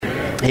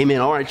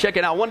Amen. All right, check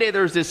it out. One day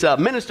there's this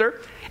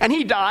minister, and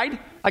he died.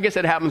 I guess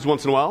that happens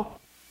once in a while.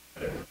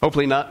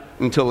 Hopefully not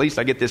until at least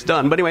I get this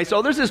done. But anyway,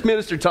 so there's this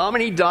minister, Tom,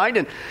 and he died,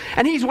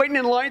 and he's waiting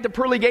in line at the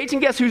pearly gates,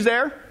 and guess who's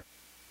there?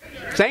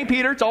 St.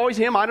 Peter. It's always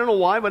him. I don't know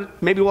why,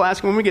 but maybe we'll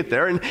ask him when we get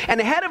there. And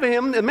ahead of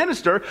him, the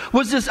minister,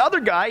 was this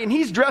other guy, and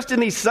he's dressed in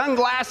these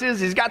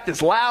sunglasses. He's got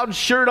this loud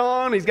shirt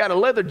on. He's got a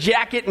leather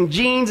jacket and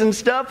jeans and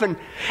stuff. And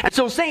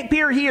so St.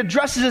 Peter, he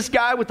addresses this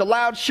guy with the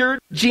loud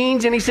shirt,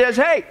 jeans, and he says,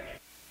 "Hey,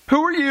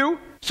 who are you,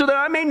 so that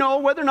I may know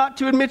whether or not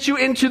to admit you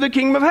into the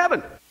kingdom of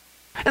heaven?"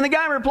 And the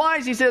guy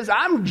replies, he says,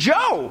 "I'm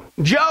Joe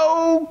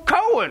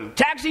Cohen,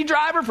 taxi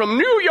driver from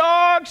New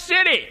York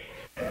City."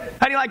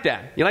 How do you like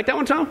that? You like that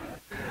one, Tom?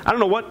 I don't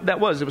know what that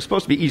was. It was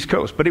supposed to be East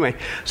Coast. But anyway,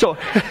 so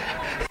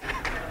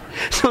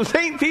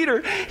St.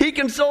 Peter, he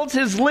consults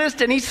his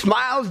list and he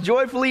smiles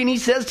joyfully and he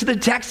says to the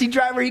taxi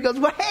driver, he goes,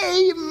 "Well,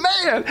 hey,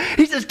 man."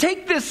 He says,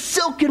 "Take this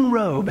silken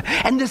robe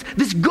and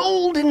this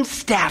golden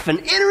staff and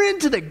enter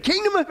into the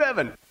kingdom of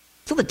heaven."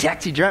 So the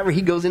taxi driver,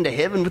 he goes into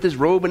heaven with his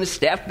robe and his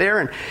staff there.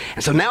 And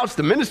so now it's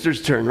the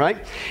minister's turn, right?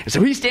 And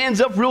so he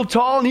stands up real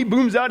tall and he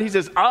booms out. He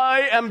says,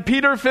 "I am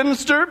Peter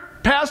Finster,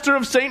 pastor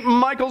of St.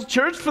 Michael's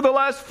Church for the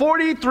last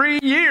 43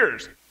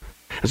 years.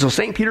 And so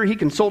St. Peter, he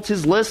consults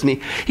his list and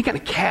he kind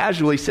of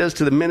casually says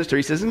to the minister,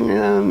 he says,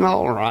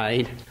 "All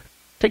right,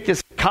 take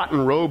this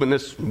cotton robe and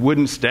this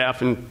wooden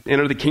staff and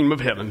enter the kingdom of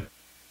heaven."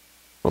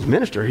 Well, the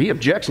minister, he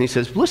objects and he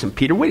says, "Listen,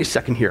 Peter, wait a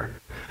second here.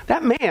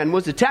 That man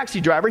was a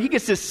taxi driver. He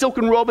gets this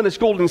silken robe and this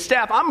golden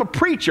staff. I'm a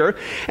preacher,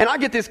 and I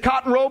get this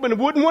cotton robe and a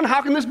wooden one.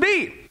 How can this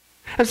be?"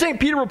 And St.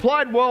 Peter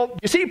replied, "Well,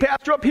 you see,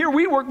 Pastor, up here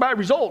we work by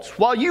results.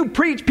 While you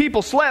preached,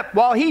 people slept.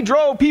 While he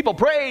drove, people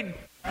prayed."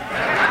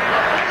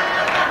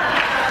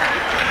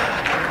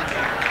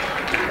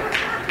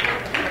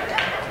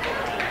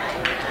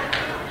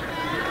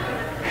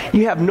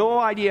 You have no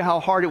idea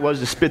how hard it was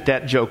to spit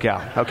that joke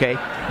out, okay?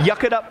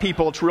 Yuck it up,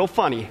 people. It's real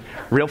funny,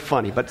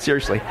 but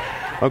seriously.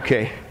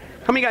 Okay.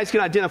 How many guys can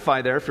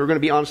identify there, if we're going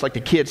to be honest like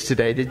the kids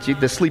today?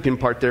 The sleeping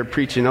part there,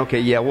 preaching, okay,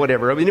 yeah,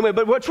 whatever. Anyway,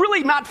 but what's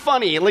really not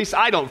funny, at least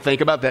I don't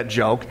think about that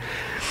joke,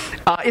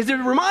 is it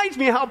reminds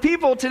me how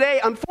people today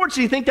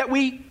unfortunately think that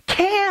we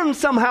can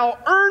somehow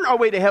earn our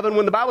way to heaven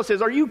when the Bible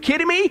says, "Are you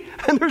kidding me?"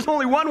 And there's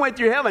only one way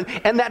through heaven,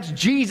 and that's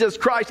Jesus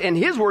Christ and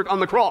his work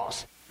on the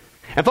cross.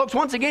 And folks,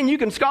 once again, you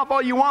can scoff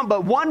all you want,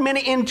 but 1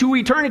 minute into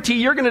eternity,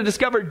 you're going to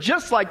discover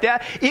just like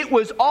that, it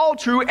was all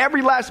true,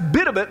 every last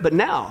bit of it, but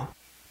now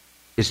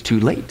it's too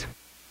late.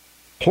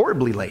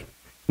 Horribly late.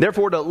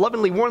 Therefore, to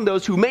lovingly warn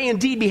those who may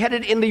indeed be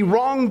headed in the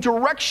wrong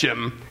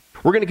direction,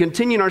 we're going to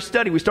continue in our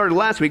study we started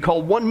last week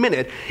called 1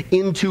 Minute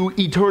into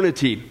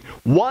Eternity.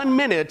 1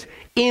 minute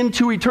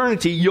into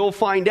eternity, you'll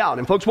find out.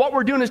 And folks, what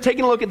we're doing is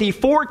taking a look at the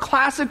 4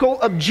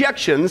 classical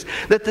objections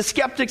that the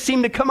skeptics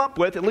seem to come up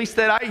with, at least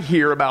that I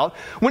hear about,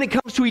 when it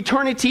comes to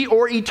eternity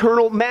or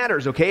eternal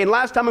matters, okay? And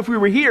last time, if we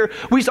were here,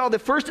 we saw the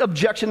first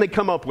objection they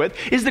come up with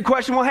is the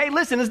question, well, hey,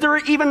 listen, is there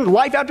even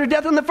life after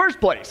death in the first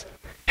place?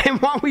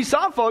 And what we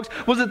saw, folks,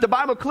 was that the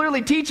Bible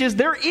clearly teaches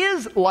there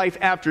is life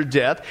after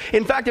death.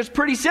 In fact, it's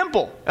pretty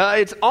simple.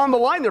 It's on the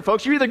line there,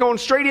 folks. You're either going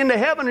straight into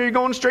heaven or you're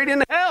going straight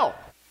into hell.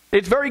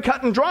 It's very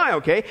cut and dry,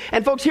 okay?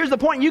 And folks, here's the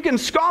point. You can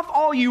scoff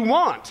all you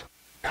want.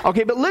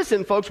 Okay, but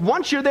listen, folks,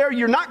 once you're there,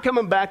 you're not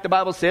coming back, the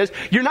Bible says.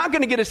 You're not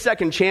going to get a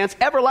second chance.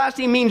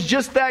 Everlasting means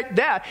just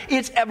that.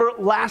 It's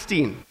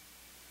everlasting.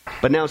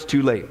 But now it's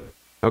too late,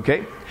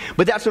 okay?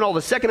 But that's not all.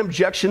 The second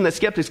objection that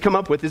skeptics come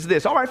up with is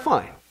this. All right,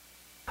 fine.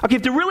 Okay,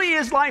 if there really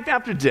is life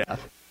after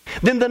death,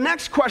 then the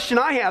next question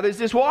I have is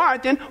this. Well, all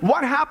right, then,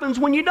 what happens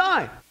when you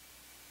die?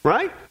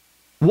 Right?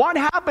 What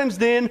happens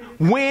then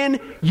when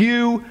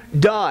you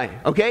die?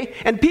 Okay?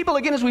 And people,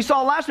 again, as we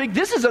saw last week,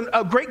 this is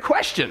a great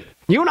question.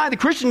 You and I, the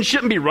Christians,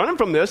 shouldn't be running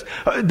from this.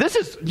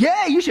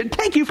 You should.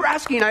 Thank you for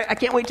asking. I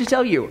can't wait to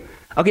tell you.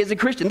 Okay, as a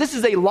Christian, this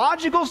is a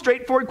logical,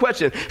 straightforward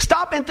question.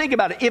 Stop and think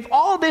about it. If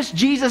all this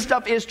Jesus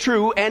stuff is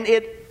true, and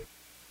it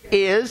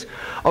is,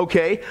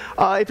 okay,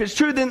 if it's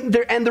true, then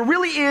there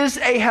really is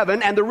a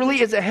heaven, and there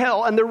really is a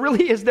hell, and there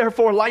really is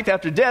therefore life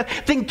after death,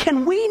 then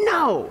can we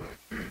know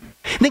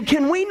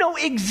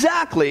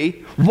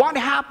exactly what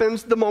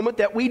happens the moment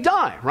that we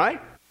die,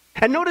 right?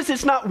 And notice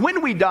it's not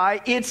when we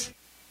die, it's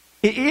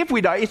if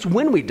we die, it's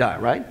when we die,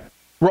 right?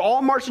 We're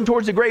all marching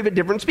towards the grave at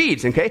different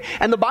speeds, okay?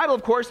 And the Bible,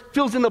 of course,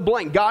 fills in the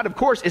blank. God, of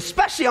course,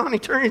 especially on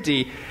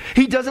eternity,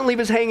 He doesn't leave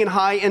us hanging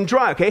high and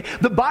dry, okay?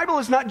 The Bible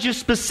is not just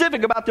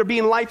specific about there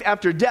being life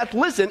after death.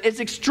 Listen, it's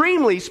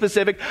extremely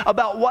specific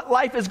about what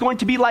life is going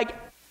to be like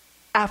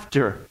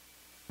after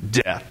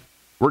death.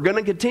 We're going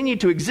to continue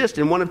to exist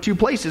in one of two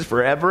places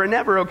forever and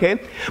ever, okay?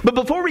 But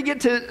before we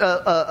get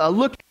to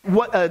look at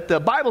what the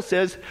Bible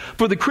says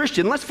for the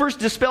Christian, let's first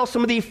dispel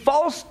some of the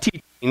false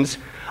teachings,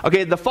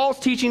 okay? The false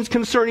teachings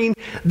concerning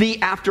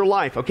the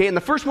afterlife, okay? And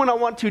the first one I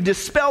want to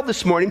dispel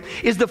this morning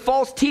is the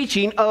false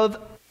teaching of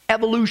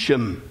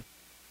evolution.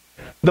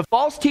 The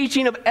false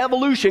teaching of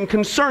evolution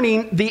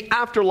concerning the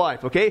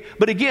afterlife, okay?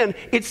 But again,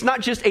 it's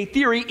not just a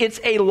theory, it's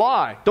a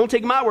lie. Don't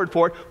take my word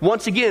for it.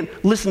 Once again,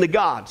 listen to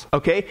God's,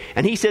 okay?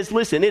 And he says,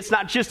 listen, it's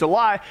not just a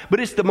lie, but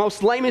it's the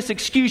most lamest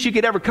excuse you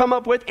could ever come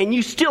up with, and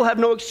you still have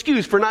no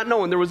excuse for not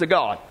knowing there was a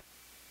God.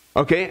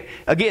 Okay?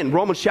 Again,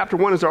 Romans chapter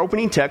 1 is our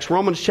opening text.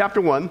 Romans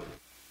chapter 1.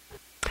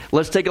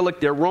 Let's take a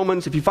look there.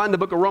 Romans, if you find the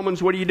book of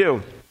Romans, what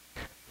do?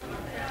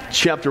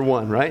 Chapter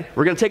 1, right?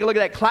 We're going to take a look at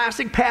that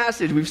classic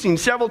passage we've seen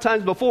several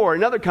times before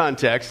in other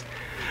contexts,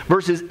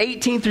 verses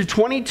 18 through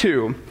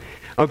 22,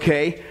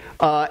 okay?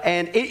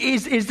 And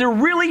is there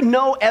really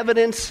no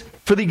evidence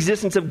for the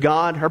existence of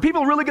God? Are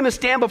people really going to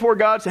stand before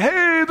God and say,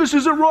 hey, this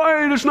isn't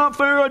right, it's not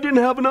fair, I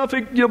didn't have enough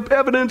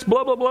evidence,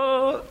 blah, blah,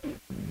 blah?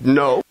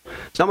 No.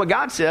 It's not what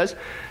God says.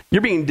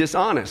 You're being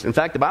dishonest. In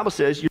fact, the Bible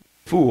says you're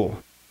a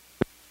fool.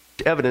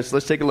 Evidence.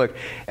 Let's take a look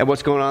at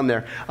what's going on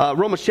there.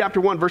 Romans chapter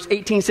 1 verse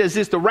 18 says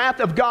this: the wrath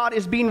of God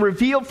is being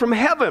revealed from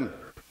heaven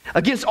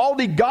against all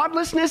the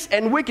godlessness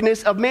and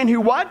wickedness of men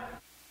who what?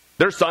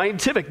 They're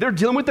scientific. They're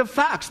dealing with the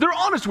facts. They're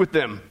honest with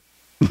them.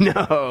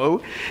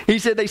 No. He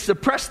said they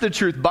suppress the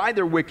truth by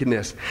their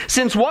wickedness.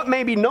 Since what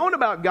may be known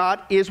about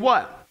God is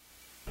what?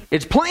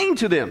 It's plain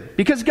to them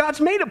because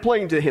God's made it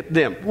plain to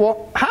them.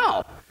 Well,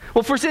 how?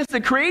 Well, for since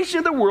the creation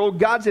of the world,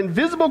 God's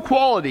invisible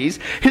qualities,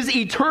 his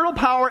eternal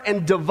power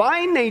and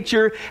divine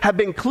nature have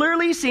been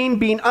clearly seen,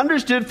 being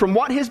understood from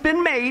what has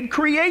been made,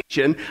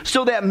 creation,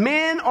 so that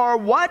men are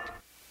what?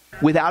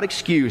 Without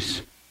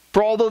excuse.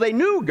 For although they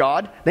knew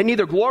God, they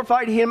neither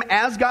glorified him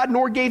as God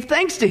nor gave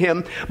thanks to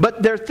him,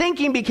 but their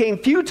thinking became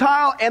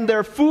futile and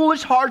their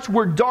foolish hearts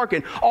were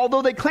darkened.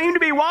 Although they claimed to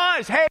be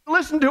wise, hey,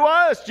 listen to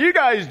us. You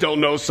guys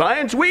don't know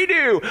science. We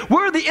do.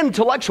 We're the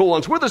intellectual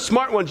ones. We're the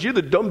smart ones. You're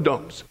the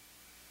dum-dums.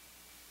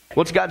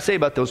 What's God say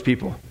about those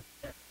people?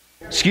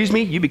 Excuse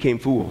me, you became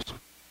fools.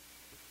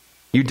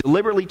 You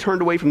deliberately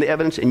turned away from the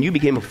evidence and you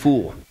became a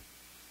fool.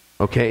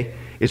 Okay?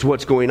 Is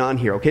what's going on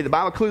here. Okay? The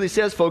Bible clearly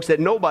says, folks,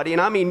 that nobody,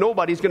 and I mean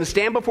nobody, is going to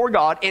stand before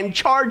God and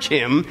charge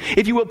him,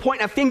 if you will,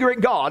 point a finger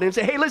at God and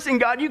say, hey, listen,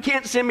 God, you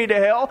can't send me to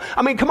hell.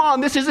 I mean, come on,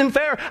 this isn't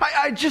fair.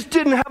 I just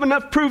didn't have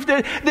enough proof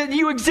that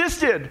you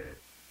existed.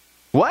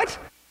 What?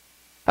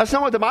 That's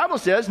not what the Bible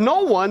says.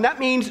 No one, that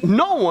means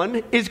no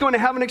one is going to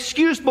have an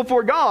excuse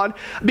before God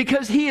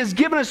because he has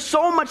given us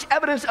so much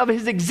evidence of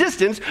his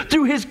existence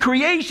through his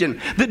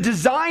creation, the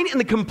design and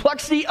the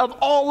complexity of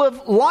all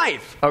of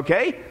life,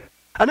 okay?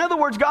 In other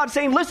words, God's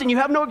saying, listen, you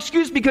have no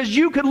excuse because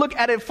you could look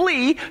at a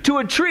flea, to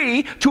a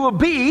tree, to a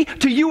bee,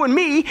 to you and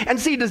me, and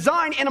see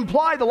design and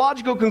imply the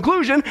logical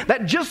conclusion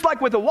that just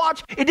like with a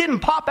watch, it didn't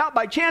pop out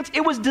by chance,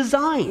 it was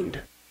designed.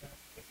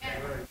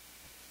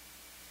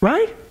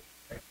 Right?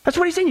 That's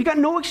what he's saying. You got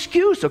no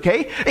excuse,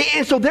 okay?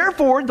 And so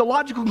therefore, the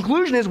logical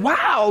conclusion is,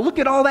 wow, look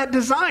at all that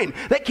design.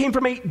 That came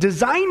from a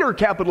designer,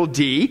 capital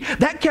D.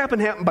 That can't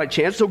happen by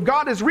chance. So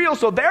God is real.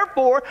 So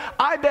therefore,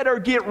 I better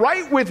get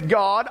right with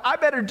God. I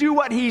better do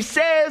what he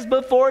says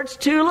before it's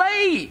too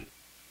late.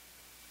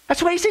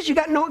 That's why he says you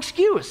got no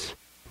excuse.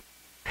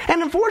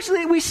 And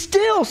unfortunately, we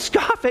still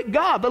scoff at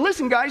God. But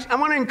listen, guys, I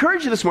want to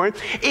encourage you this morning.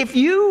 If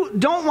you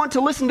don't want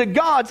to listen to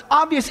God's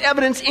obvious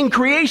evidence in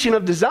creation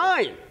of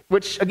design,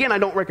 which, again, I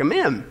don't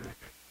recommend,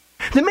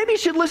 then maybe you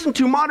should listen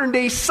to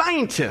modern-day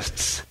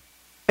scientists,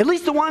 at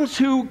least the ones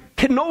who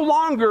can no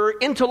longer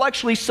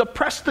intellectually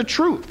suppress the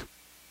truth.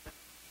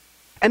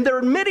 And they're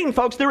admitting,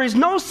 folks, there is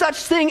no such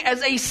thing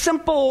as a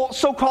simple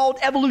so-called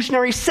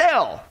evolutionary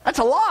cell. That's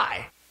a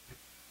lie.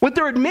 What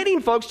they're admitting,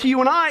 folks, to you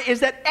and I,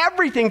 is that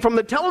everything from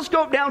the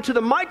telescope down to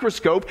the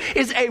microscope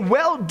is a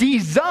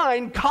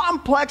well-designed,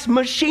 complex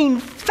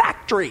machine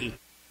factory.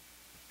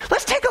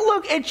 Let's take a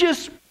look at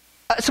just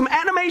some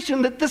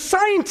animation that the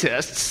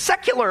scientists,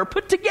 secular,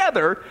 put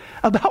together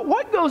about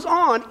what goes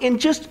on in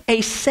just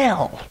a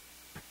cell.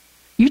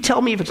 You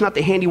tell me if it's not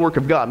the handiwork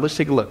of God. Let's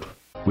take a look.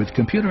 With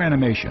computer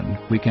animation,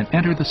 we can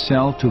enter the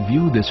cell to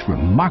view this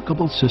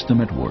remarkable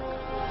system at work.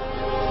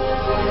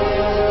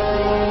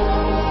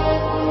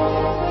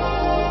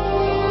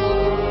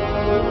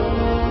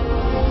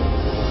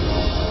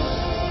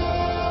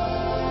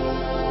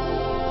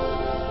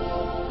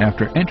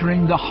 After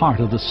entering the heart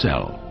of the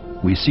cell,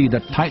 we see the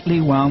tightly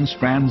wound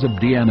strands of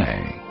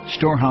DNA,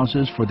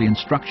 storehouses for the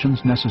instructions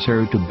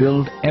necessary to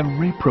build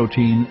every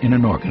protein in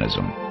an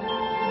organism.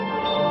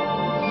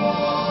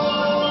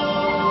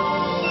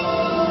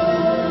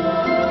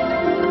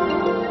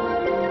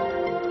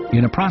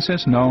 In a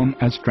process known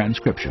as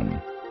transcription,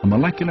 a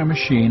molecular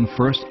machine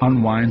first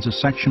unwinds a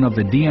section of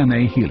the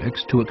DNA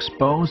helix to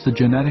expose the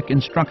genetic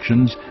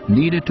instructions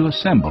needed to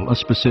assemble a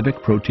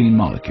specific protein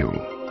molecule.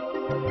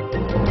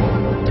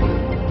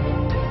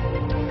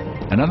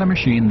 Another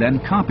machine then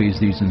copies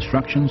these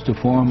instructions to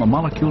form a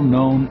molecule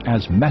known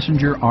as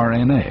messenger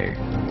RNA.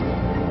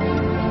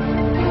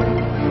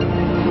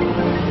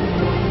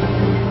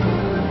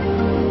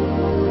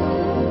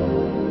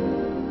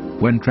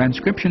 When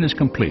transcription is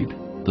complete,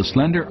 the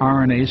slender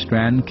RNA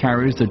strand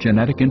carries the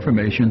genetic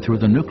information through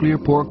the nuclear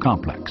pore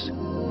complex,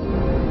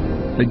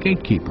 the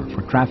gatekeeper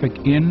for traffic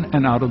in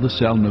and out of the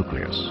cell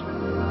nucleus.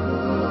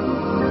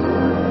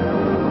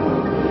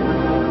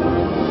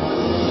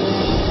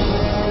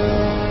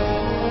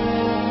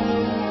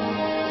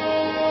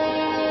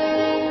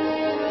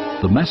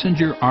 The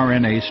messenger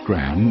RNA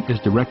strand is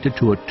directed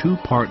to a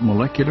 2-part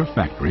molecular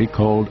factory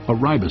called a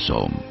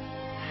ribosome.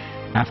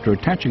 After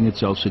attaching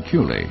itself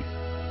securely,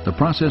 the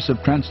process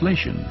of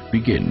translation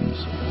begins.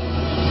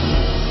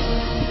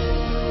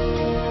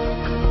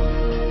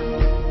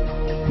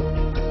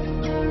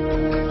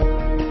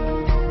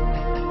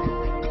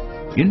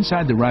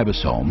 Inside the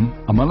ribosome,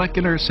 a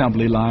molecular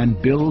assembly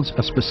line builds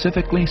a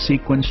specifically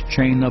sequenced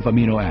chain of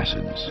amino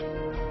acids.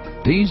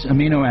 These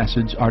amino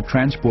acids are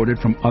transported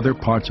from other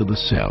parts of the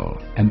cell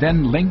and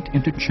then linked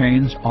into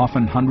chains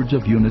often hundreds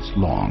of units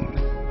long.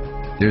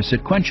 Their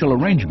sequential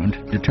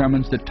arrangement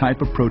determines the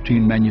type of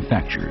protein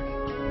manufactured.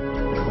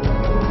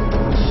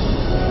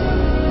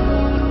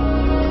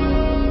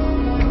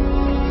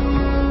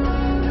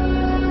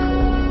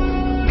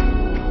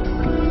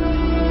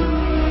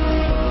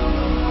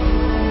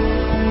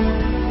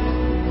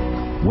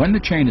 When the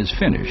chain is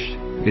finished,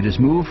 it is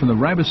moved from the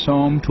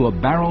ribosome to a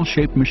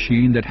barrel-shaped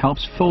machine that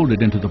helps fold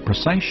it into the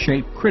precise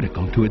shape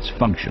critical to its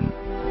function.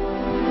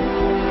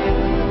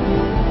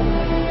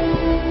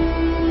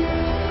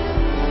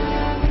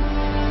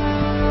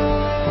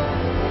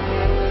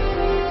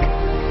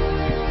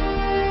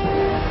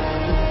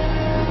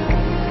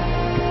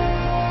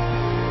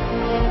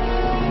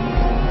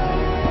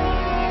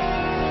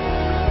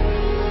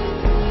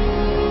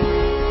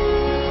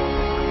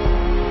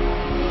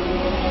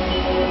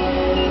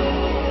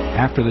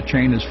 After the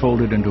chain is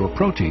folded into a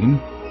protein,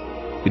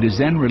 it is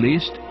then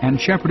released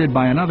and shepherded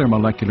by another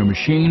molecular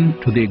machine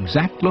to the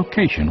exact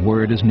location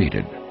where it is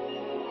needed.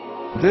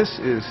 This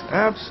is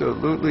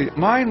absolutely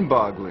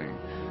mind-boggling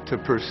to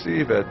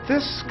perceive at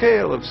this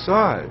scale of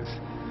size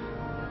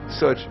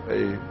such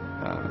a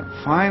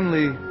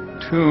finely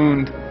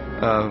tuned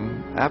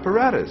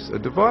apparatus, a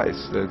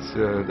device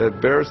that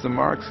bears the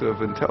marks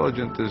of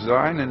intelligent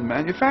design and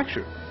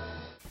manufacture.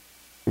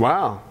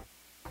 Wow.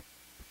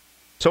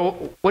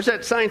 So what's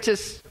that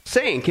scientist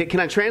saying?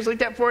 Can I translate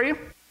that for you?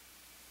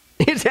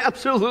 It's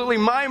absolutely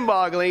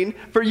mind-boggling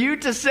for you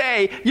to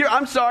say,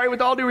 I'm sorry,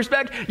 with all due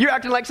respect, you're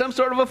acting like some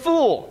sort of a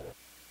fool.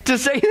 To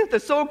say that the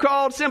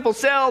so-called simple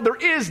cell, there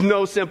is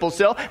no simple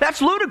cell,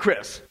 that's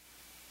ludicrous.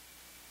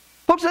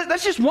 Folks,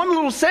 that's just one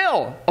little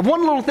cell, of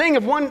one little thing,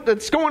 of one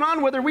that's going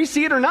on whether we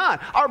see it or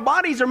not. Our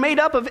bodies are made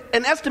up of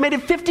an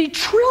estimated 50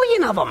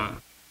 trillion of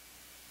them.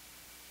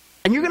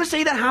 And you're going to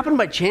say that happened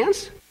by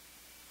chance?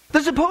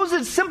 The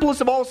supposed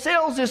simplest of all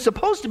cells is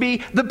supposed to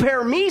be the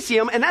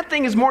paramecium, and that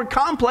thing is more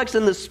complex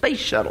than the space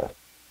shuttle.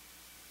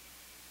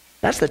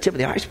 That's the tip of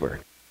the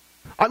iceberg.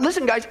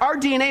 Listen, guys, our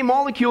DNA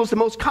molecule is the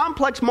most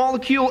complex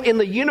molecule in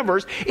the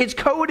universe. Its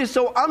code is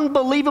so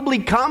unbelievably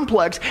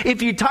complex,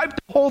 if you typed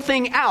the whole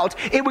thing out,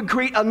 it would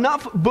create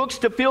enough books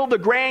to fill the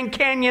Grand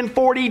Canyon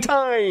 40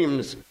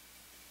 times.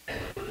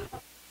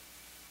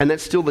 And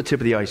that's still the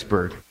tip of the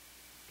iceberg.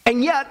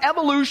 And yet,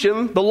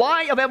 evolution, the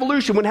lie of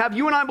evolution, would have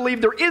you and I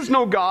believe there is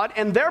no God,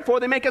 and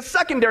therefore they make a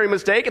secondary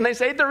mistake, and they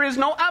say there is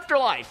no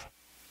afterlife.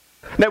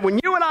 That when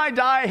you and I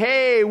die,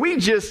 hey, we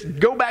just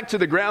go back to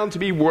the ground to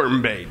be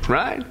worm bait,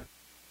 right?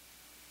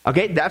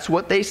 Okay, that's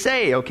what they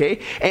say, okay?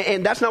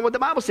 And that's not what the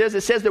Bible says.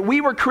 It says that we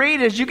were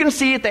created, as you can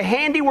see, at the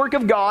handiwork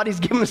of God. He's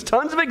given us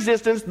tons of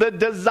existence. The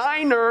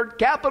designer,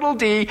 capital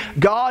D,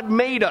 God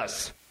made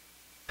us.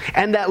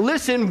 And that,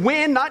 listen,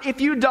 when, not if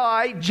you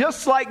die,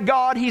 just like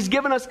God, He's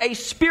given us a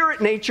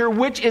spirit nature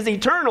which is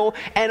eternal,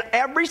 and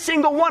every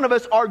single one of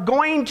us are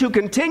going to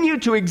continue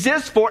to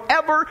exist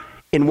forever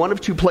in one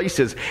of two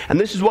places. And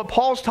this is what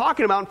Paul's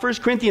talking about in 1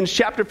 Corinthians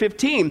chapter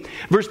 15,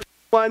 verse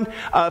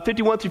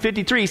 51 through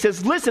 53. He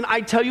says, listen,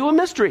 I tell you a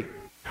mystery.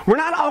 We're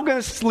not all going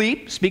to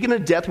sleep. Speaking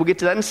of death, we'll get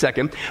to that in a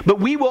second. But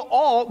we will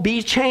all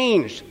be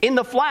changed in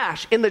the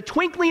flash, in the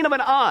twinkling of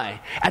an eye,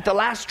 at the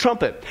last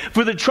trumpet.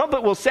 For the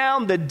trumpet will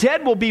sound, the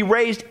dead will be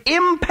raised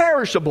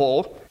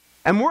imperishable,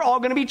 and we're all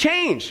going to be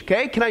changed.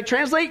 Okay, can I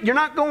translate? You're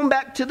not going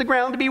back to the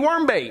ground to be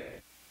worm bait.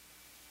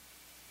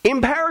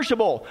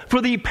 Imperishable.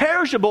 For the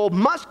perishable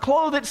must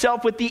clothe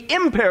itself with the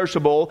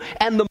imperishable,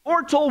 and the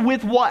mortal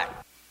with what?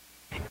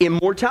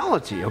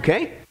 Immortality,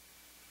 okay?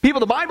 People,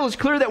 the Bible is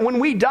clear that when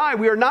we die,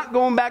 we are not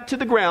going back to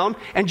the ground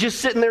and just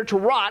sitting there to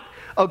rot,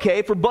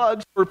 okay, for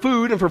bugs, for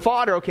food, and for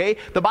fodder, okay?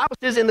 The Bible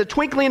says in the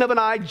twinkling of an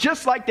eye,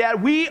 just like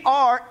that, we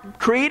are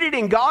created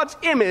in God's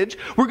image.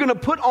 We're going to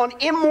put on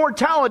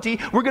immortality.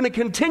 We're going to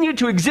continue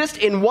to exist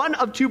in one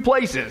of two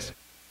places.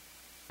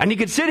 And you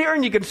can sit here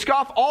and you can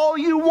scoff all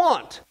you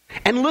want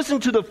and listen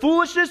to the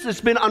foolishness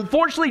that's been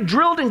unfortunately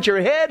drilled into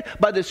your head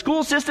by the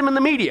school system and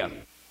the media.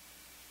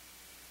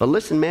 But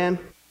listen, man,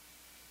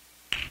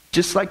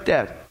 just like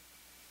that,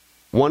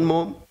 one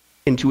moment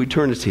into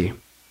eternity,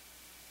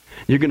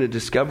 you're going to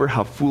discover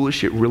how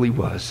foolish it really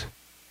was.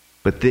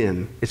 But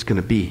then it's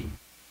going to be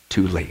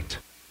too late.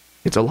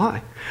 It's a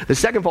lie. The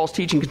second false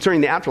teaching concerning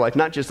the afterlife,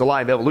 not just the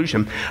lie of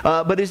evolution,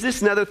 but is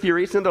this another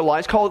theory? It's another lie.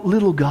 It's called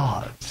little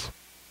gods.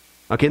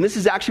 Okay, and this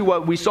is actually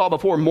what we saw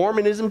before.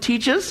 Mormonism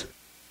teaches,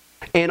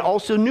 and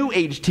also New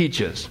Age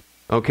teaches.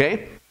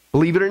 Okay?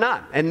 Believe it or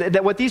not. And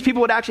that what these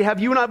people would actually have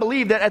you and I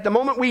believe, that at the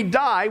moment we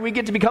die, we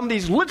get to become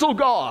these little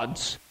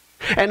gods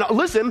And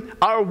listen,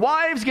 our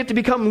wives get to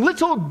become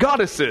little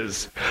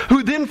goddesses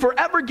who then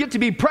forever get to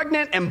be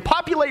pregnant and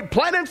populate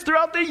planets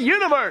throughout the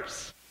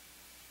universe.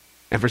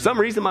 And for some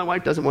reason, my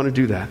wife doesn't want to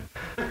do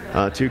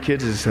that. 2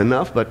 kids is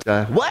enough, but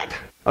what?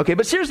 Okay,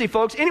 but seriously,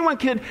 folks, anyone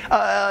could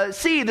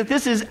see that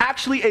this is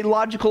actually a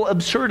logical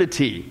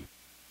absurdity.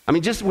 I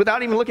mean, just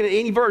without even looking at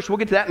any verse, we'll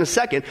get to that in a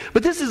second.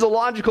 But this is a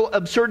logical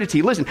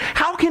absurdity. Listen,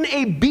 how can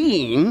a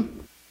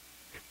being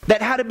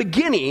that had a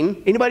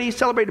beginning, anybody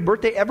celebrate a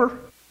birthday ever?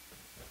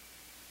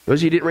 Those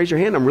of you who didn't raise your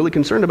hand, I'm really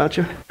concerned about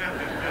you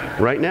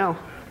right now.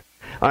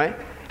 All right?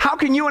 How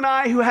can you and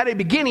I, who had a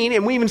beginning,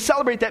 and we even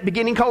celebrate that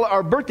beginning, call it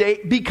our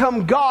birthday,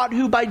 become God,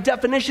 who by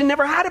definition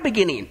never had a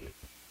beginning?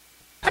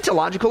 That's a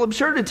logical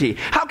absurdity.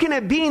 How can a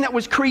being that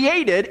was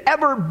created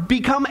ever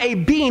become a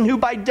being who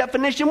by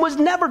definition was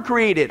never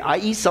created,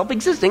 i.e.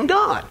 self-existing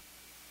God?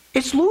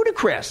 It's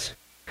ludicrous.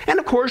 And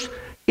of course,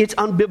 it's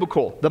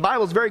unbiblical. The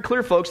Bible is very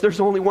clear, folks. There's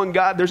only one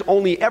God. There's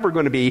only ever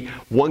going to be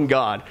one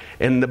God.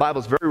 And the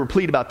Bible is very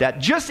replete about that.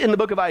 Just in the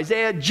book of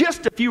Isaiah,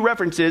 just a few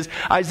references.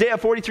 Isaiah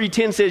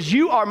 43:10 says,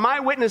 "You are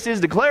my witnesses,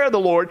 declare the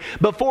Lord.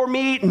 Before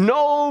me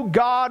no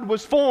God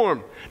was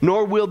formed,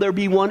 nor will there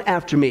be one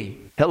after me."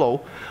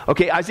 Hello.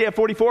 Okay, Isaiah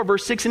 44,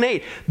 verse 6 and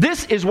 8.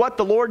 "This is what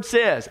the Lord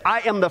says.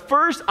 I am the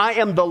first, I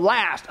am the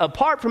last.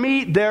 Apart from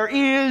me, there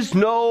is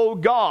no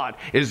God.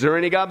 Is there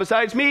any God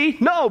besides me?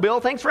 No, Bill,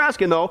 thanks for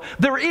asking though.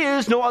 There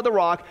is no other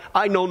rock.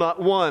 I know not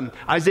one."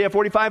 Isaiah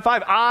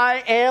 45:5.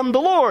 "I am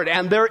the Lord,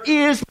 and there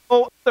is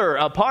no other.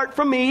 Apart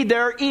from me,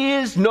 there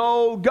is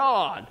no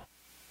God."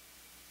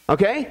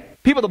 Okay?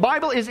 People, the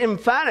Bible is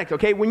emphatic.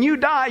 Okay? When you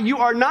die, you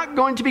are not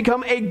going to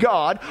become a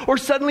God or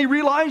suddenly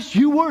realize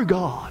you were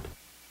God.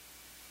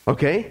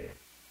 Okay?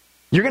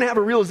 You're going to have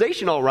a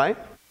realization, all right.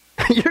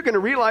 You're going to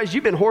realize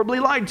you've been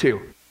horribly lied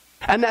to.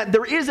 And that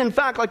there is, in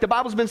fact, like the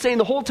Bible's been saying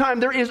the whole time,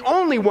 there is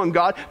only one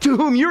God to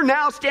whom you're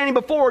now standing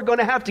before going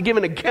to have to give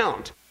an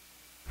account.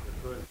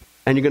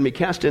 And you're going to be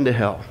cast into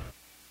hell.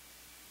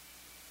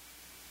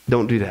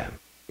 Don't do that.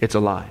 It's a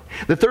lie.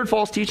 The third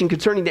false teaching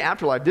concerning the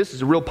afterlife, this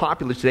is real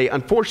popular today,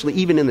 unfortunately,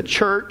 even in the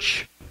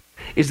church,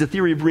 is the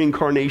theory of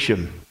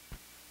reincarnation.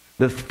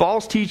 The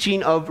false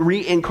teaching of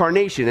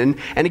reincarnation.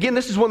 And again,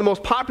 this is one of the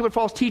most popular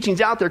false teachings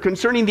out there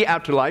concerning the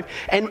afterlife.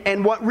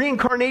 And what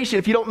reincarnation,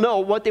 if you don't know,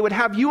 what they would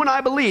have you and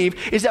I believe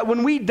is that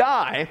when we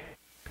die,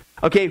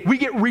 okay, we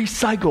get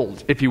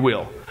recycled, if you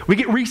will. We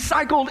get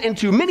recycled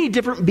into many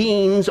different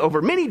beings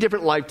over many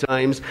different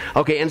lifetimes.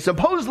 Okay, and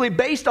supposedly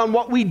based on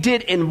what we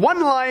did in one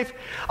life,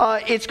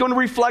 it's going to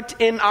reflect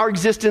in our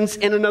existence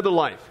in another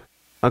life.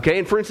 Okay,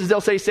 and for instance,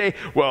 they'll say,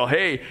 well,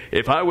 hey,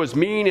 if I was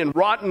mean and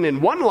rotten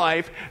in one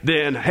life,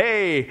 then,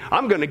 hey,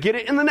 I'm going to get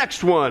it in the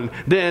next one.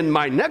 Then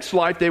my next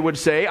life, they would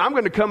say, I'm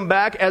going to come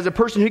back as a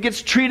person who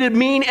gets treated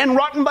mean and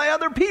rotten by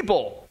other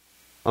people.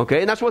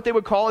 Okay, and that's what they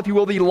would call, if you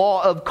will, the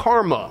law of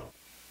karma.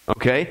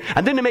 Okay,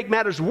 and then to make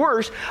matters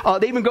worse,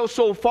 they even go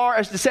so far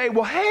as to say,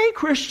 well, hey,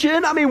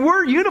 Christian, I mean,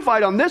 we're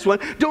unified on this one.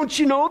 Don't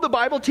you know the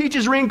Bible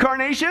teaches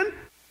reincarnation?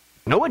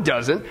 No, it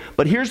doesn't.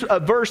 But here's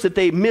a verse that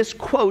they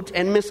misquote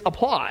and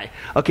misapply.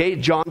 Okay,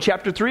 John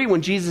chapter 3,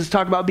 when Jesus is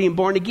talking about being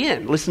born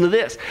again. Listen to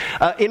this.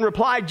 In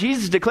reply,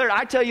 Jesus declared,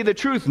 I tell you the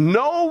truth,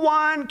 no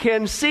one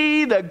can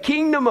see the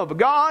kingdom of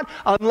God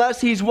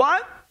unless he's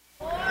what?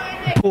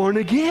 Born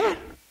again.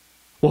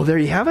 Well, there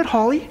you have it,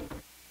 Holly.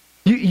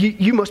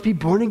 You must be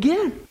born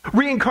again.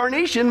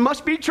 Reincarnation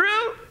must be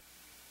true.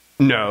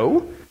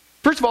 No.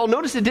 First of all,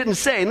 notice it didn't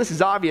say, and this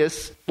is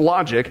obvious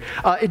logic,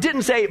 it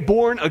didn't say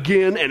born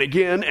again and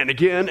again and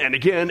again and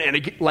again and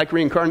again, like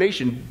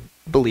reincarnation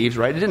believes,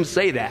 right? It didn't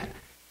say that.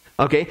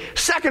 Okay?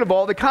 Second of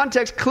all, the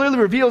context clearly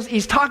reveals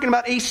he's talking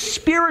about a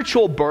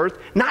spiritual birth,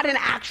 not an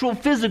actual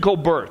physical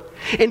birth.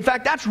 In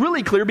fact, that's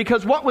really clear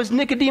because what was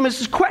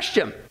Nicodemus'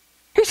 question?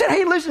 He said,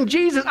 hey, listen,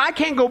 Jesus, I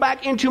can't go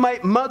back into my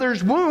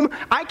mother's womb.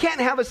 I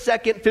can't have a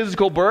second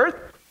physical birth,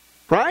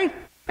 right?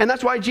 And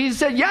that's why Jesus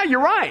said, yeah,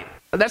 you're right.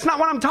 That's not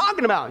what I'm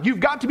talking about. You've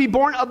got to be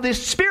born of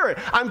this spirit.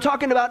 I'm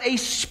talking about a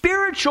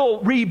spiritual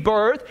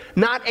rebirth,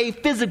 not a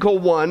physical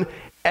one,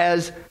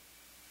 as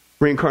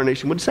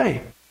reincarnation would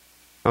say.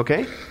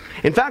 Okay?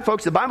 In fact,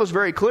 folks, the Bible is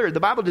very clear. The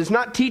Bible does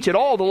not teach at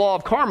all the law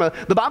of karma.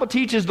 The Bible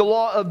teaches the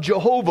law of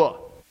Jehovah,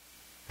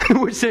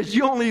 which says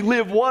you only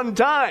live one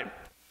time.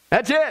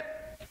 That's it.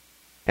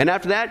 And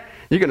after that,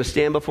 you're going to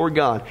stand before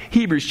God.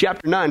 Hebrews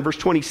chapter 9, verse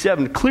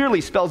 27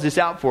 clearly spells this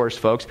out for us,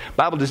 folks. The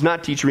Bible does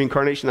not teach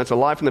reincarnation. That's a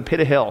lie from the pit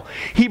of hell.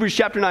 Hebrews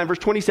chapter 9, verse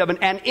 27,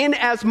 and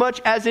inasmuch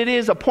as it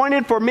is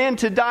appointed for men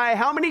to die,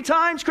 how many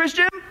times,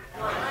 Christian?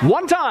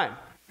 One time.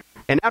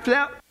 And after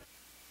that,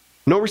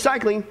 no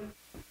recycling.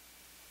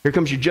 Here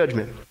comes your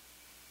judgment.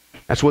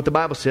 That's what the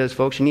Bible says,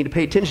 folks. You need to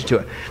pay attention to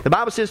it. The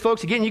Bible says,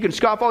 folks, again, you can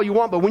scoff all you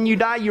want, but when you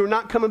die, you're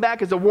not coming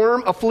back as a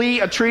worm, a flea,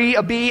 a tree,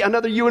 a bee,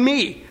 another you and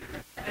me.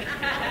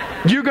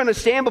 You're going to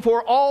stand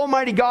before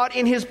Almighty God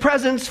in His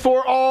presence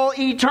for all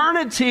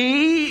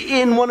eternity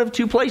in one of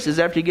two places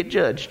after you get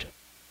judged.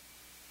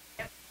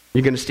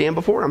 You're going to stand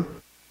before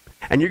Him.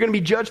 And you're going to be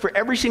judged for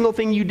every single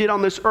thing you did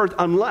on this earth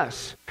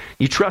unless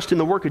You trust in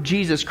the work of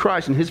Jesus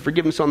Christ and his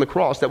forgiveness on the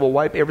cross that will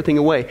wipe everything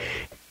away,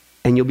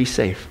 and you'll be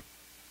safe.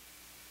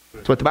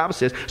 That's what the Bible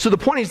says. So the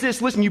point is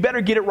this, listen, you better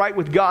get it right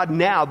with God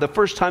now, the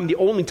first time, the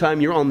only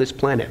time you're on this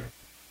planet.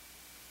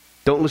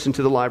 Don't listen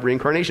to the lie of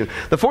reincarnation.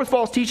 The fourth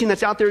false teaching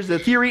that's out there is the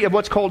theory of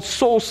what's called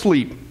soul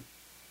sleep.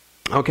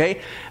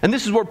 Okay? And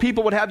this is where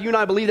people would have you and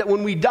I believe that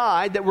when we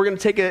die, that we're going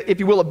to take a, if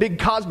you will, a big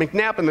cosmic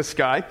nap in the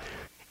sky.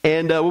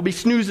 And we'll be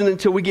snoozing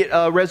until we get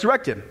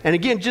resurrected. And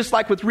again, just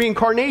like with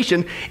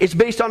reincarnation, it's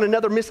based on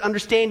another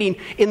misunderstanding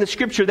in the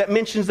scripture that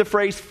mentions the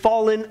phrase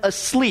fallen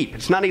asleep.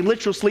 It's not a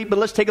literal sleep, but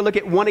let's take a look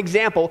at one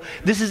example.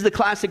 This is the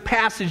classic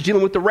passage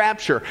dealing with the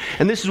rapture.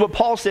 And this is what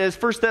Paul says,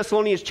 1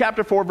 Thessalonians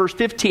chapter 4, verse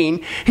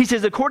 15. He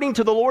says, according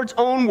to the Lord's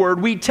own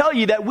word, we tell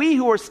you that we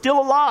who are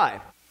still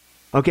alive,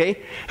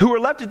 okay, who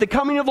are left at the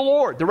coming of the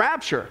Lord, the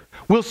rapture,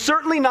 will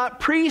certainly not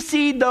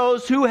precede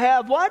those who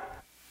have what?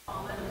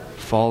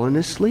 Fallen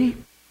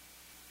asleep.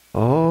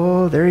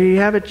 Oh, there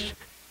you have it.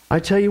 I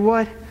tell you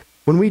what,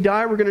 when we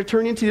die, we're going to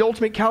turn into the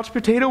ultimate couch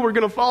potato. We're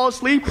going to fall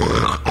asleep.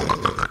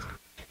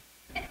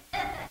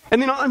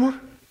 And then,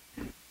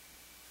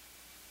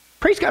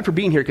 praise God for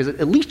being here, because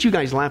at least you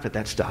guys laugh at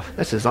that stuff.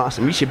 This is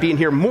awesome. You should be in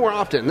here more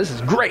often. This is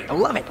great. I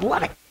love it.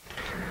 Love it.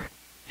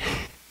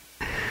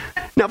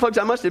 Now, folks,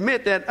 I must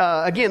admit that,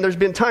 again, there's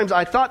been times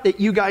I thought that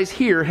you guys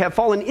here have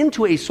fallen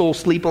into a soul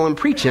sleep while I'm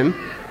preaching.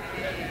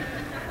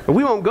 But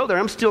we won't go there.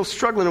 I'm still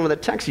struggling over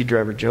that taxi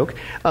driver joke.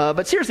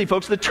 But seriously,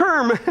 folks, the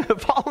term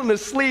falling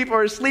asleep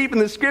or asleep in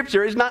the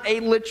scripture is not a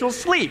literal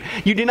sleep.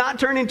 You do not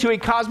turn into a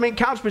cosmic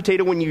couch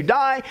potato when you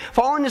die.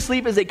 Falling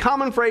asleep is a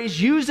common phrase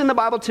used in the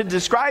Bible to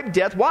describe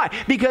death. Why?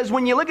 Because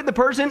when you look at the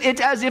person, it's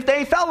as if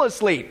they fell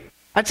asleep.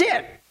 That's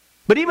it.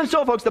 But even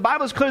so, folks, the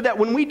Bible is clear that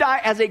when we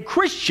die as a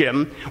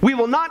Christian, we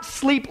will not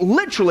sleep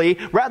literally.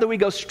 Rather, we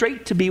go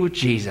straight to be with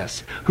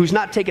Jesus, who's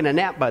not taking a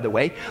nap, by the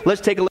way. Let's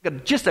take a look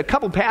at just a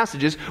couple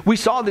passages. We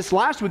saw this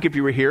last week if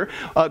you were here.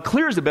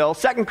 Clear as a bell,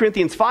 2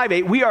 Corinthians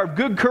 5:8. We are of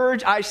good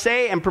courage, I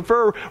say, and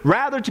prefer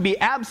rather to be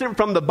absent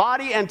from the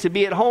body and to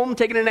be at home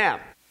taking a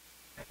nap.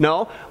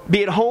 No,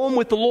 be at home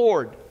with the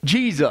Lord,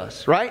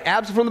 Jesus, right?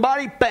 Absent from the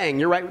body, bang,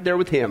 you're right there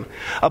with him.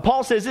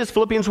 Paul says this,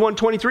 Philippians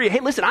 1:23. Hey,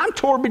 listen, I'm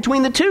torn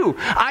between the two.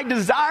 I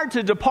desire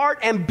to depart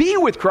and be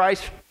with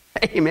Christ.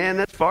 Hey, man,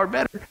 that's far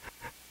better.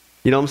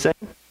 You know what I'm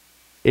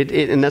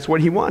saying? And that's what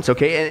he wants,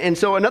 okay? And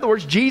so, in other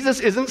words, Jesus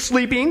isn't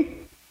sleeping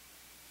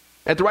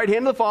at the right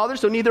hand of the Father,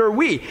 so neither are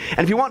we. And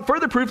if you want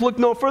further proof, look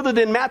no further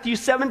than Matthew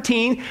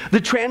 17, the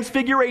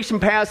transfiguration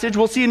passage.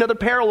 We'll see another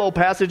parallel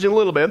passage in a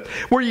little bit,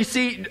 where you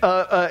see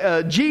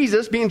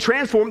Jesus being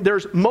transformed.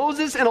 There's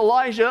Moses and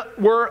Elijah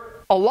were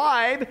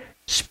alive,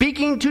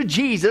 speaking to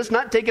Jesus,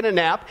 not taking a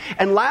nap.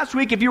 And last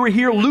week, if you were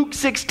here, Luke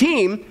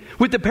 16,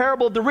 with the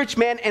parable of the rich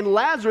man and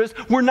Lazarus,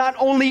 were not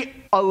only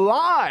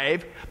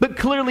alive, but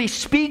clearly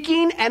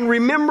speaking and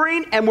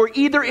remembering, and were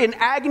either in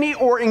agony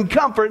or in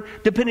comfort,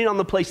 depending on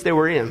the place they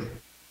were in.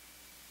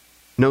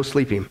 No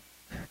sleeping.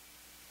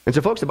 And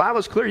so, folks, the Bible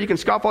is clear. You can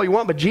scoff all you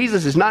want, but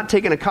Jesus is not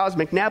taking a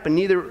cosmic nap, and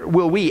neither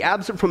will we.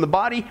 Absent from the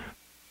body,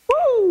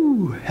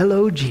 woo!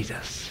 Hello,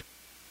 Jesus.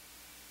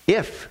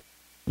 If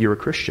you're a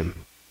Christian.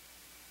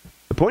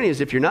 The point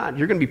is, if you're not,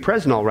 you're going to be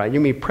present all right.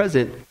 You're going to be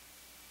present,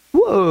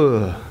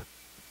 whoa,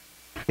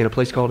 in a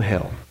place called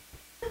hell.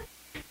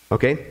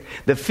 Okay?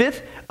 The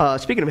fifth,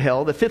 speaking of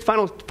hell, the fifth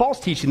final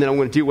false teaching that I'm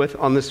going to deal with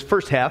on this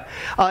first half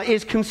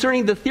is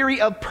concerning the theory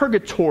of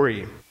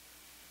purgatory.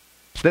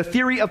 The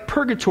theory of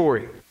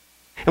purgatory.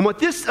 And what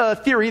this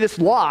theory, this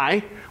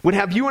lie, would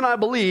have you and I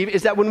believe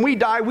is that when we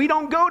die, we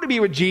don't go to be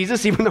with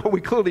Jesus, even though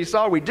we clearly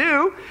saw we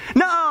do.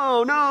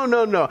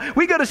 No.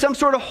 We go to some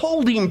sort of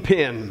holding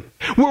pen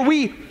where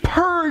we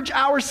purge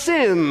our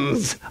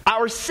sins,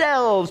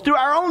 ourselves, through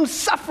our own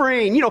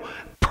suffering,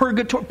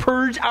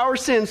 purge our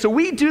sins. So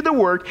we do the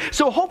work.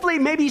 So hopefully,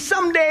 maybe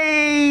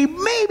someday,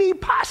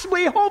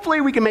 possibly,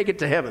 hopefully we can make it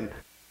to heaven.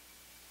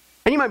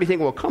 And you might be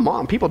thinking, well, come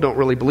on, people don't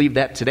really believe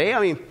that today. I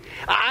mean,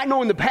 I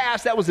know in the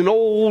past that was an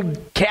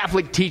old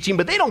Catholic teaching,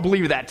 but they don't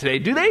believe that today,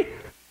 do they?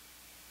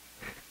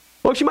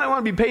 Well, you might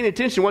want to be paying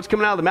attention to what's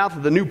coming out of the mouth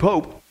of the new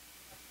Pope.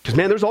 Because,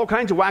 man, there's all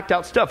kinds of whacked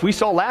out stuff. We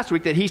saw last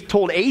week that he's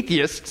told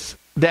atheists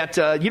that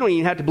you don't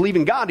even have to believe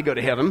in God to go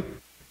to heaven.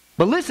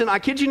 But listen, I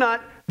kid you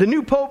not, the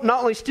new Pope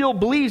not only still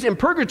believes in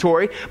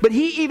purgatory, but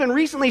he even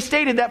recently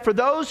stated that for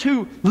those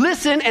who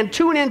listen and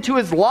tune into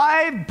his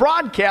live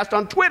broadcast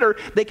on Twitter,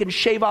 they can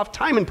shave off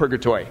time in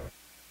purgatory.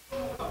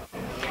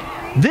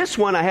 This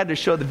one I had to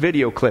show the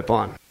video clip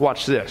on.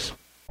 Watch this.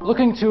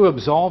 Looking to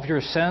absolve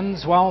your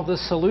sins? Well, the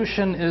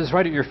solution is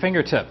right at your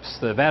fingertips.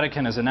 The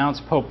Vatican has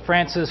announced Pope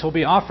Francis will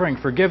be offering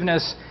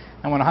forgiveness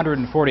in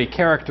 140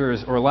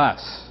 characters or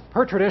less.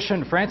 Per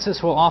tradition,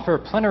 Francis will offer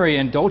plenary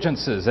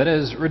indulgences, that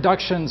is,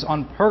 reductions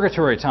on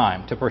purgatory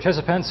time, to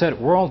participants at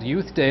World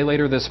Youth Day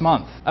later this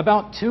month.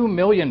 About 2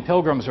 million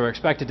pilgrims are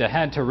expected to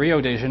head to Rio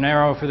de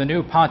Janeiro for the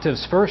new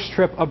pontiff's first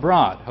trip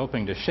abroad,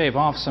 hoping to shave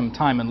off some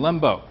time in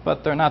limbo.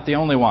 But they're not the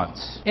only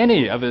ones.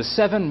 Any of his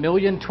 7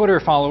 million Twitter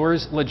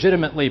followers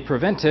legitimately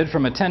prevented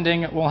from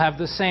attending will have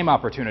the same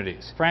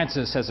opportunities.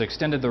 Francis has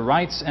extended the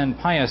rites and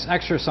pious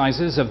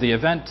exercises of the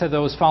event to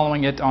those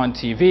following it on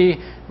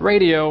TV,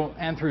 radio,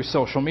 and through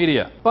social media.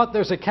 But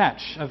there's a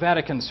catch. A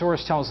Vatican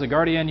source tells The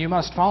Guardian you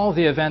must follow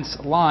the events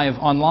live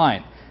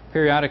online.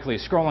 Periodically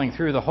scrolling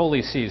through the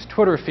Holy See's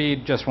Twitter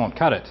feed just won't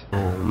cut it.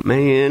 Oh,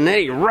 man, that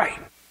ain't right.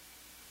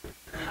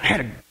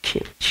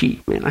 Can't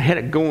cheat, man. I had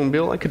a going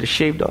bill I could have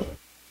shaved off.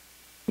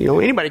 You know,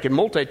 anybody can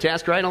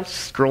multitask, right? I'll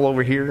scroll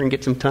over here and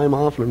get some time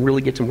off and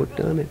really get some work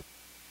done.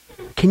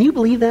 Can you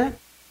believe that?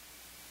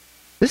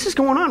 This is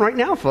going on right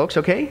now, folks,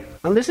 okay?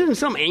 Now, this isn't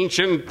some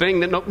ancient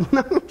thing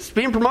that it's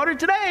being promoted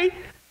today.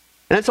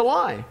 And it's a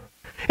lie.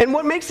 And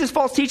what makes this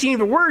false teaching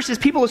even worse is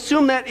people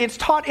assume that it's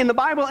taught in the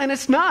Bible, and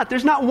it's not.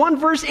 There's not one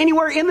verse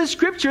anywhere in the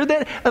Scripture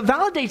that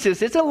validates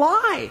this. It's a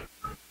lie.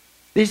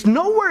 There's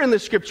nowhere in the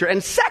Scripture.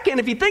 And second,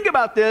 if you think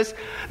about this,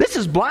 this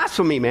is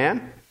blasphemy,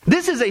 man.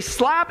 This is a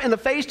slap in the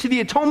face to the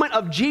atonement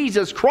of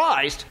Jesus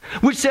Christ,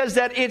 which says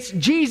that it's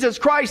Jesus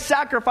Christ's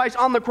sacrifice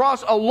on the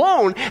cross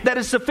alone that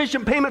is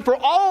sufficient payment for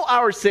all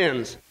our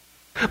sins.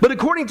 But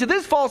according to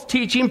this false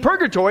teaching,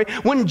 purgatory,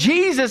 when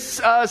Jesus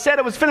said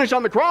it was finished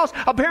on the cross,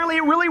 apparently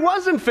it really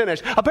wasn't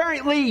finished.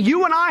 Apparently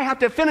you and I have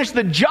to finish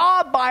the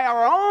job by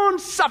our own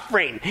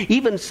suffering,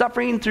 even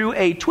suffering through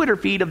a Twitter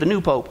feed of the new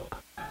Pope.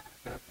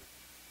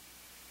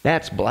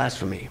 That's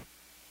blasphemy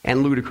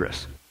and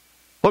ludicrous.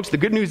 Folks, the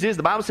good news is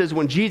the Bible says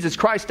when Jesus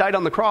Christ died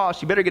on the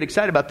cross, you better get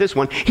excited about this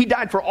one. He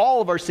died for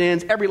all of our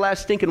sins, every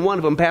last stinking one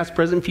of them, past,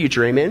 present,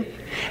 future. Amen?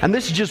 And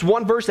this is just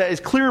one verse that is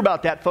clear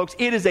about that, folks.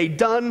 It is a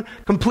done,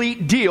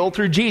 complete deal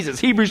through Jesus.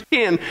 Hebrews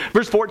 10,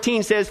 verse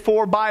 14 says,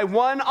 "For by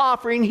one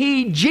offering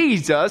he,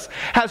 Jesus,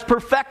 has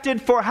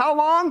perfected for how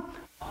long?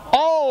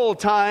 All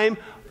time,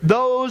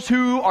 those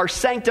who are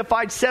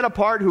sanctified, set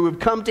apart, who have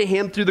come to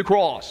him through the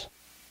cross."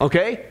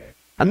 Okay?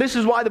 And this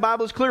is why the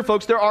Bible is clear,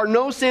 folks. There are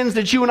no sins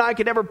that you and I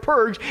could ever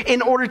purge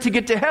in order to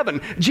get to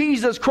heaven.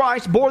 Jesus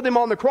Christ bore them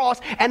on the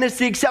cross, and it's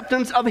the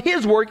acceptance of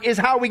his work is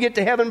how we get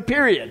to heaven,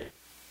 period.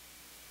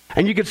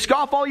 And you can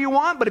scoff all you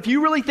want, but if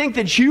you really think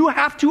that you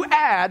have to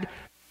add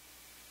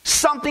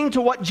something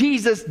to what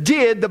Jesus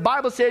did, the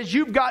Bible says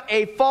you've got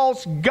a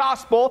false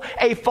gospel,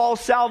 a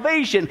false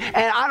salvation.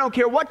 And I don't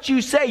care what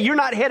you say, you're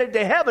not headed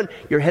to heaven,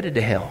 you're headed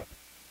to hell.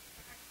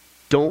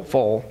 Don't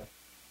fall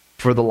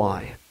for the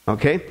lie.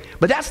 Okay?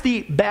 But that's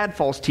the bad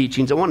false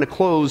teachings. I want to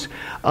close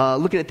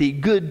looking at the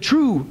good,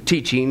 true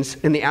teachings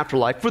in the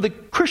afterlife for the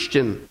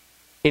Christian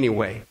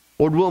anyway.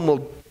 Lord willing,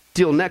 we'll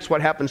deal next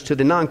what happens to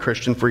the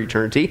non-Christian for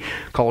eternity,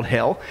 called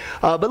hell.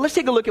 But let's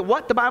take a look at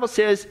what the Bible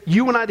says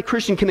you and I, the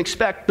Christian, can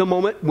expect the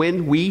moment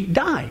when we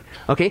die.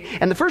 Okay?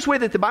 And the first way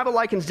that the Bible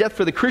likens death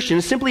for the Christian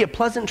is simply a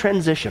pleasant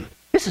transition.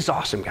 This is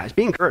awesome, guys.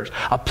 Be encouraged.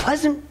 A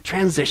pleasant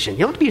transition. You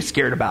don't have to be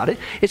scared about it.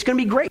 It's going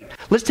to be great.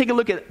 Let's take a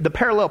look at the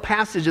parallel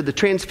passage of the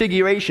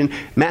Transfiguration,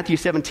 Matthew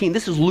 17.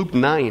 This is Luke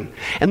 9.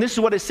 And this is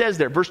what it says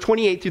there, verse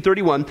 28 through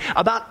 31.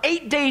 About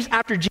 8 days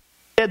after Jesus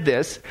said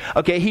this,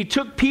 okay, he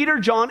took Peter,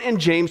 John, and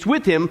James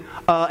with him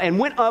and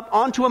went up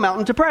onto a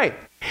mountain to pray.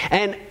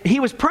 And he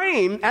was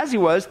praying, as he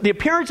was, the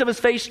appearance of his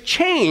face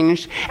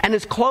changed, and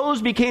his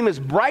clothes became as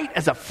bright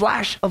as a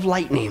flash of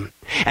lightning.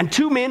 And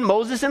 2 men,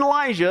 Moses and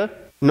Elijah,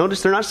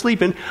 notice they're not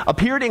sleeping,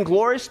 appeared in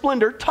glorious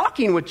splendor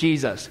talking with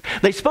Jesus.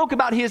 They spoke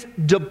about his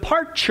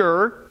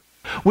departure,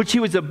 which he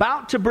was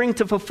about to bring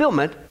to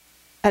fulfillment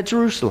at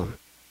Jerusalem.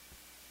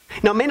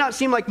 Now, it may not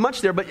seem like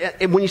much there, but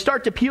when you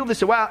start to peel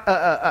this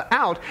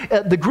out,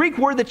 the Greek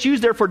word that's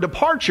used there for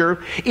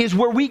departure is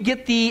where we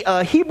get the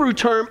Hebrew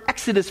term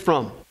Exodus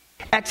from.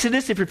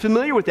 Exodus, if you're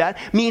familiar with that,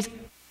 means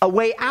a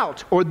way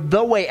out or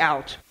the way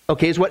out.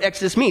 Okay, is what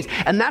Exodus means.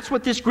 And that's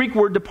what this Greek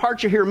word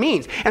departure here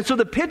means. And so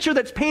the picture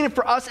that's painted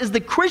for us as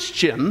the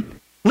Christian,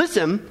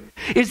 listen,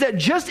 is that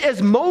just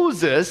as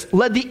Moses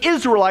led the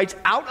Israelites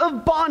out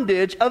of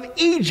bondage of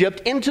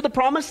Egypt into the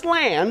promised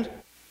land,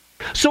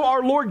 so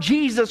our Lord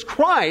Jesus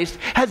Christ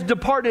has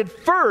departed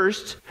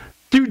first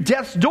through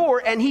death's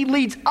door, and he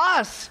leads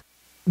us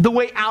the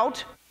way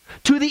out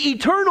to the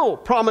eternal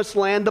promised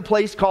land, the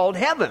place called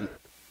heaven.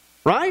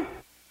 Right?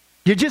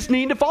 You just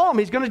need to follow him.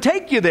 He's going to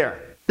take you there.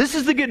 This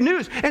is the good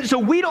news. And so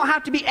we don't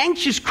have to be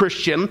anxious,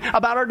 Christian,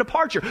 about our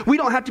departure. We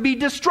don't have to be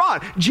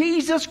distraught.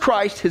 Jesus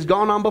Christ has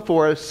gone on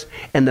before us,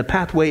 and the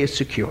pathway is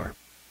secure.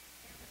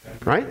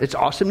 Right? It's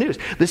awesome news.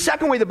 The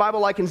second way the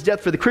Bible likens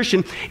death for the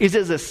Christian is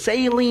as a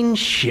sailing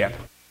ship.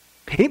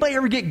 Anybody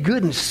ever get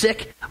good and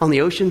sick on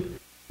the ocean?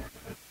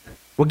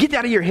 Well, get that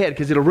out of your head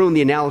because it'll ruin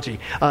the analogy.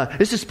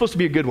 This is supposed to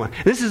be a good one.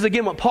 This is,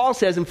 again, what Paul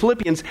says in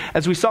Philippians,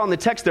 as we saw in the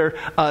text there,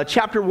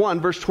 chapter 1,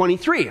 verse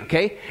 23,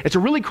 okay? It's a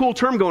really cool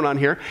term going on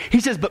here.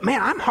 He says, but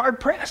man, I'm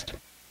hard-pressed.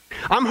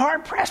 I'm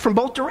hard-pressed from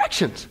both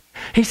directions.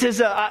 He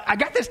says, I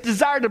got this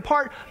desire to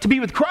depart to be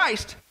with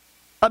Christ,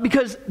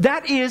 because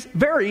that is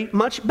very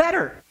much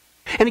better.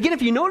 And again,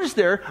 if you notice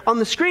there on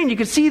the screen, you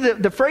can see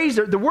the phrase,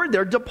 the word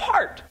there,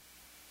 depart.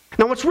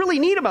 Now, what's really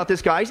neat about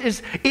this, guys,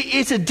 is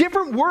it's a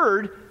different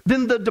word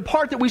than the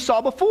depart that we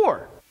saw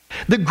before.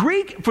 The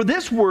Greek for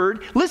this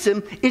word,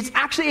 listen, is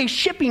actually a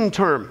shipping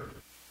term.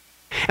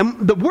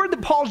 And the word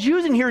that Paul's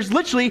using here is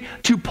literally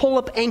to pull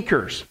up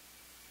anchors.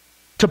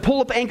 To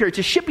pull up anchor. It's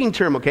a shipping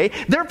term, okay?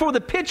 Therefore,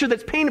 the picture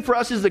that's painted for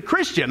us as the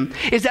Christian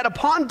is that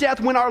upon death,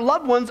 when our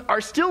loved ones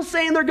are still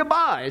saying their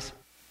goodbyes,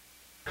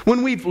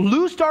 when we've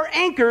loosed our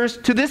anchors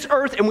to this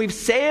earth and we've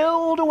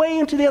sailed away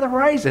into the other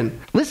horizon,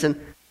 listen,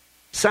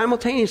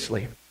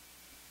 simultaneously,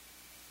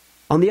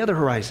 on the other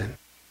horizon,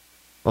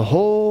 a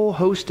whole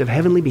host of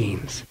heavenly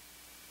beings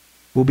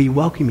will be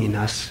welcoming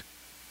us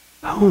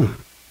home,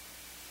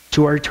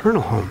 to our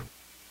eternal home.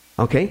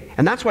 Okay?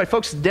 And that's why,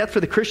 folks, death for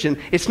the Christian,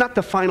 it's not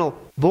the final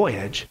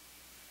voyage.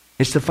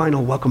 It's the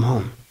final welcome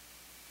home.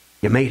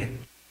 You made it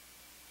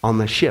on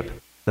the ship,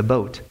 the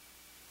boat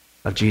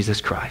of Jesus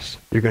Christ.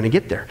 You're going to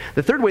get there.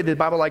 The third way that the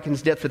Bible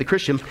likens death for the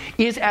Christian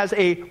is as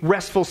a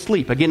restful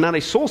sleep. Again, not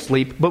a soul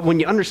sleep, but when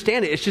you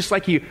understand it, it's just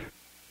like you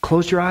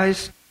close your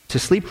eyes to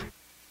sleep,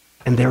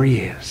 and there he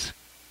is.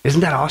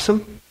 Isn't that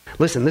awesome?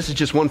 Listen, this is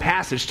just one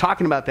passage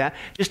talking about that.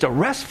 Just a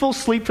restful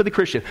sleep for the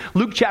Christian.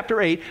 Luke chapter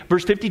 8,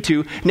 verse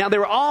 52. Now they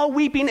were all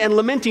weeping and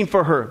lamenting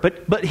for her.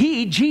 But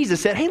he,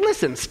 Jesus, said, hey,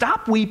 listen,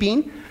 stop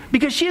weeping,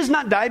 because she has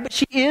not died, but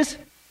she is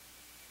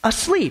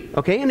asleep.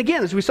 Okay? And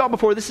again, as we saw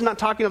before, this is not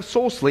talking of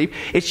soul sleep.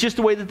 It's just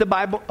the way that the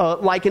Bible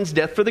likens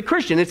death for the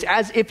Christian. It's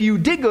as if you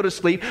did go to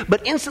sleep,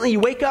 but instantly you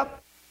wake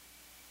up,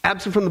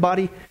 absent from the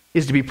body,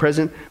 is to be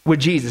present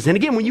with Jesus. And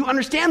again, when you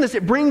understand this,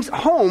 it brings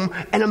home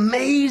an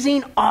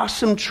amazing,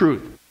 awesome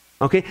truth.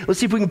 Okay, let's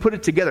see if we can put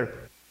it together.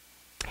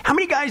 How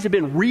many guys have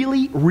been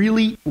really,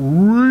 really,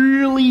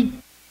 really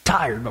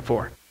tired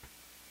before?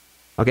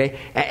 Okay,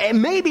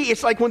 and maybe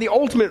it's like one of the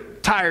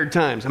ultimate tired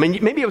times. I mean,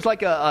 maybe it was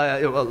like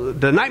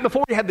the night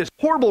before you had this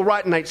horrible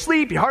rotten night's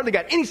sleep. You hardly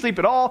got any sleep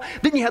at all.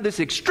 Then you had this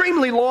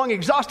extremely long,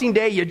 exhausting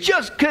day. You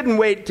just couldn't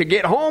wait to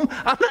get home.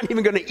 I'm not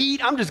even going to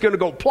eat. I'm just going to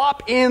go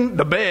plop in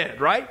the bed,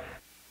 right?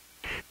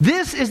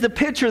 This is the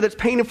picture that's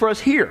painted for us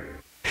here.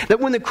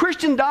 That when the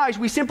Christian dies,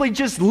 we simply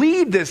just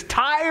leave this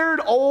tired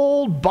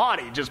old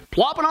body just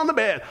plopping on the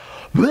bed.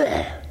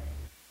 Bleh,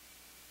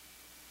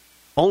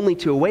 only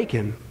to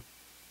awaken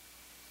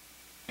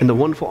in the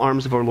wonderful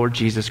arms of our Lord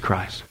Jesus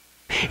Christ.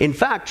 In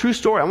fact, true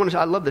story,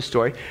 I love this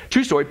story.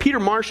 True story,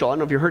 Peter Marshall, I don't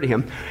know if you've heard of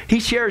him. He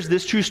shares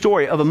this true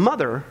story of a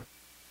mother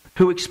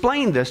who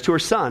explained this to her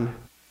son.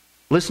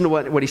 Listen to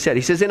what he said.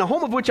 He says, in a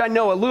home of which I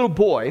know, a little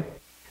boy,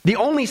 the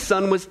only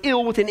son, was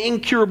ill with an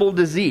incurable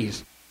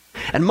disease.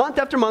 And month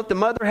after month, the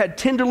mother had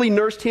tenderly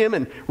nursed him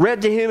and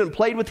read to him and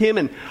played with him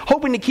and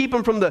hoping to keep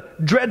him from the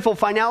dreadful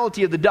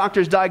finality of the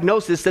doctor's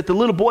diagnosis that the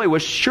little boy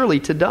was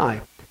surely to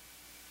die.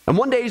 And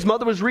one day his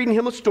mother was reading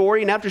him a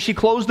story, and after she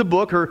closed the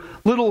book, her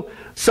little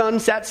son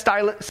sat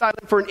silent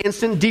for an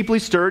instant, deeply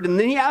stirred, and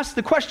then he asked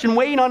the question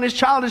weighing on his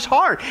childish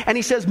heart. And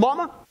he says,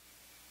 Mama,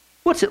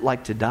 what's it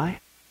like to die?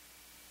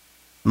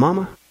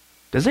 Mama,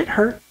 does it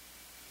hurt?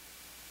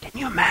 Can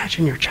you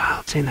imagine your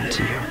child saying that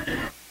to you?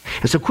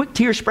 And so quick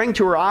tears sprang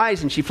to her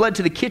eyes, and she fled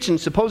to the kitchen,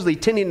 supposedly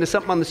tending to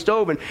something on the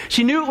stove. And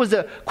she knew it was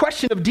a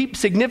question of deep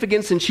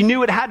significance, and she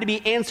knew it had to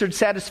be answered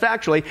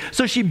satisfactorily.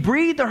 So she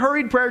breathed a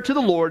hurried prayer to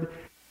the Lord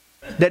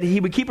that he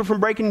would keep her from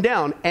breaking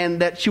down,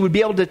 and that she would be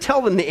able to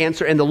tell them the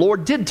answer. And the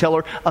Lord did tell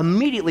her.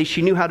 Immediately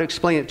she knew how to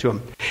explain it to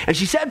him. And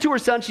she said to her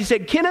son, she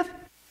said, Kenneth,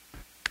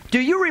 do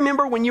you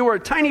remember when you were a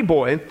tiny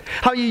boy,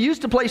 how you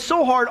used to play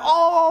so hard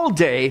all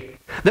day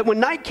that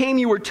when night came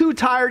you were too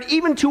tired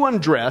even to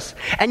undress,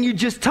 and you'd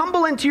just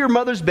tumble into your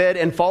mother's bed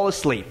and fall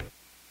asleep?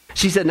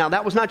 She said, now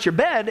that was not your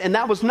bed, and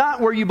that was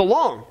not where you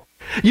belong.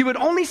 You would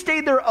only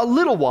stay there a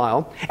little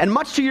while, and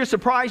much to your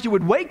surprise you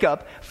would wake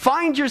up,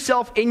 find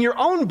yourself in your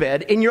own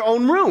bed, in your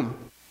own room.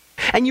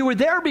 And you were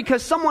there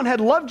because someone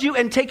had loved you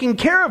and taken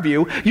care of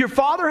you. Your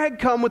father had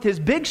come with his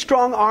big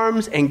strong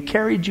arms and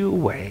carried you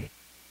away.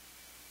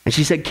 And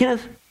she said,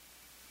 Kenneth,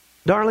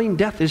 darling,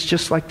 death is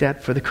just like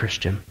that for the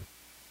Christian.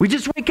 We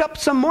just wake up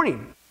some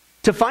morning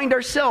to find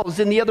ourselves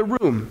in the other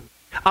room,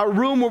 our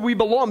room where we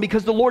belong,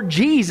 because the Lord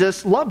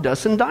Jesus loved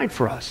us and died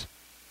for us.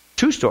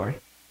 True story.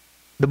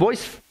 The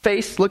boy's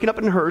face, looking up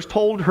in hers,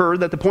 told her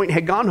that the point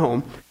had gone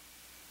home,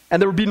 and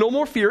there would be no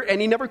more fear,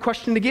 and he never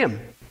questioned again.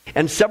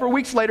 And several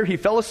weeks later, he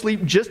fell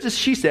asleep just as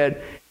she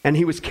said, and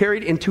he was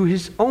carried into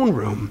his own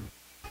room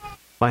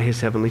by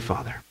his heavenly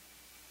Father.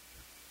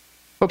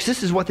 Folks,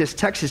 this is what this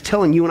text is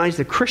telling you and I as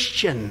a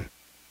Christian.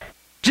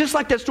 Just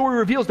like that story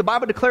reveals, the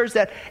Bible declares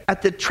that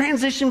at the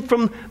transition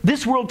from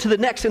this world to the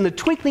next, in the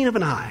twinkling of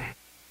an eye,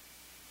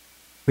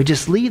 we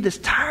just leave this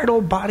tired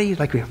old body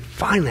like we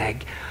finally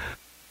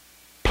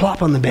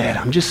plop on the bed.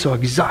 I'm just so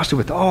exhausted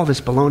with all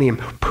this baloney, and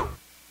poof,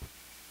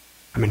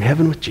 I'm in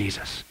heaven with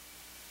Jesus.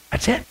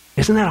 That's it.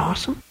 Isn't that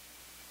awesome?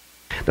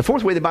 The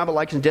fourth way the Bible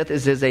likens death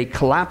is as a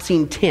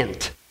collapsing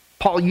tent.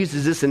 Paul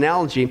uses this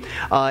analogy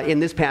in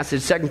this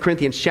passage, 2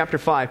 Corinthians chapter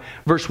 5,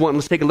 verse 1.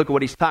 Let's take a look at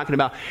what he's talking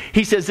about.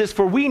 He says this,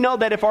 for we know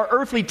that if our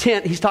earthly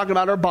tent, he's talking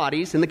about our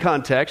bodies in the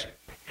context,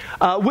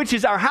 which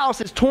is our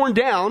house, is torn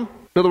down,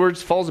 in other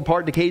words, falls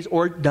apart, decays,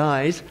 or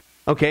dies,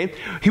 okay,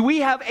 we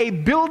have a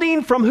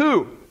building from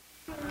who?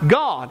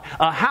 God.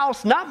 A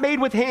house not made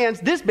with hands.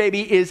 This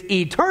baby is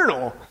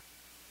eternal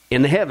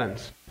in the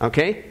heavens,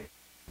 okay?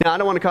 Now, I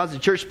don't want to cause a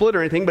church split or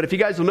anything, but if you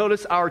guys will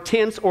notice, our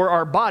tents or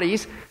our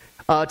bodies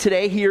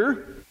today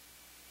here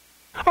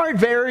are at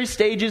various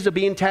stages of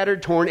being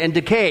tattered, torn, and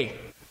decay.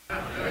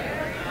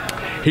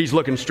 He's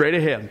looking straight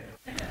ahead.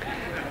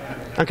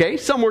 Okay,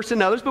 some worse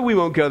than others, but we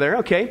won't go there,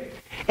 okay?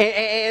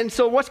 And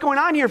so what's going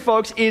on here,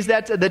 folks, is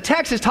that the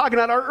text is talking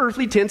about our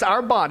earthly tents,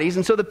 our bodies,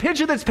 and so the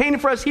picture that's painted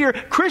for us here,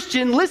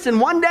 Christian, listen,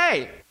 one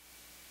day,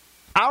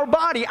 our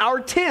body, our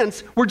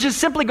tents, we're just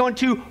simply going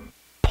to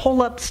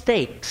pull up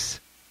stakes.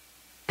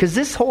 Because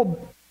this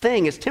whole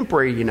thing is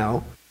temporary, you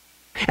know.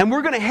 And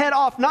we're going to head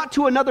off not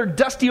to another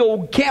dusty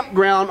old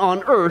campground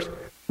on earth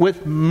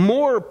with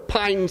more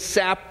pine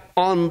sap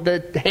on the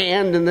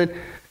hand. And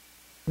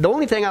the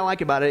only thing I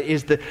like about it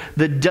is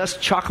the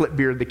dust chocolate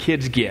beer the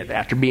kids get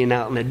after being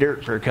out in the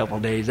dirt for a couple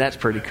of days. That's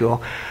pretty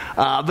cool.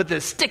 But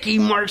the sticky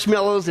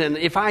marshmallows, and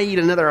if I eat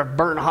another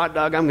burnt hot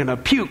dog, I'm going to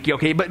puke,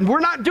 okay? But we're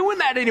not doing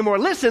that anymore.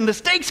 Listen, the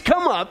stakes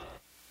come up.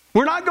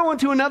 We're not going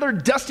to another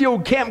dusty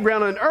old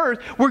campground on earth.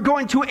 We're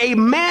going to a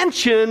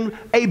mansion,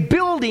 a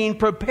building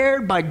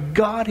prepared by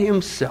God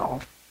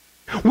himself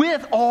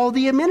with all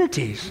the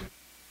amenities.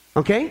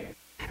 Okay?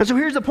 And so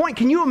here's the point.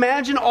 Can you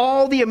imagine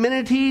all the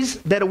amenities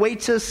that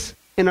awaits us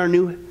in our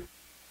new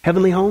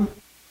heavenly home?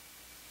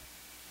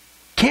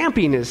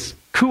 Camping is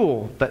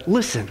cool, but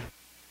listen.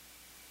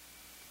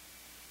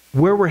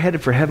 Where we're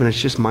headed for heaven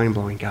is just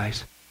mind-blowing,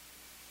 guys.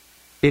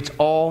 It's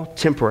all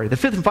temporary. The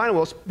fifth and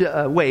final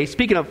way,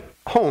 speaking of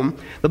home,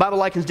 the Bible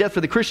likens death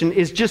for the Christian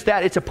is just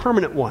that. It's a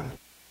permanent one.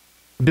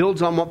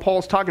 Builds on what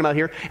Paul's talking about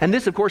here. And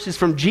this, of course, is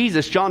from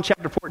Jesus, John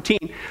chapter 14.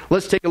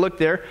 Let's take a look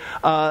there.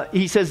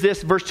 He says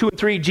this, verse 2 and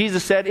 3,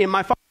 Jesus said, in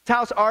my Father's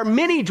house are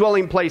many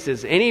dwelling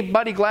places.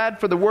 Anybody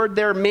glad for the word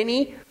there,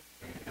 many?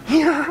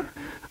 Yeah.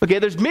 Okay,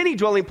 there's many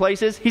dwelling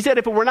places. He said,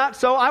 if it were not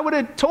so, I would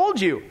have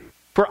told you.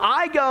 For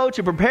I go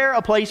to prepare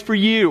a place for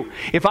you.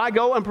 If I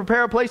go and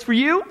prepare a place for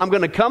you, I'm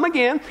going to come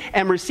again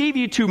and receive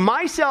you to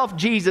myself,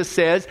 Jesus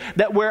says,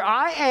 that where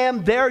I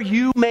am, there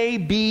you may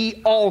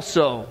be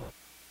also.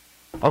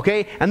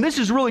 Okay? And this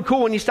is really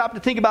cool when you stop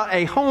to think about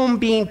a home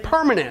being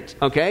permanent.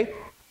 Okay?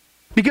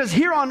 Because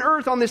here on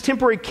earth, on this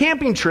temporary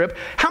camping trip,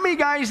 how many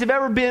guys have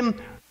ever been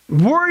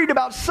worried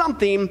about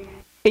something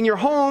in your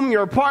home,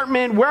 your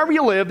apartment, wherever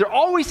you live? There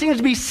always seems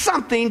to be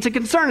something to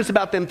concern us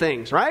about them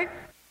things, right?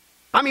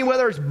 I mean,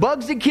 whether it's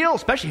bugs that kill,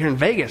 especially here in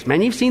Vegas,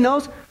 man, you've seen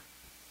those?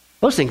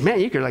 Those things, man,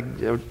 you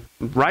could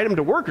ride them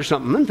to work or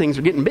something. Them things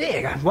are getting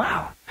big.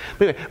 Wow.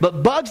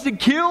 But bugs to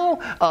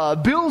kill,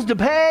 bills to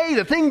pay,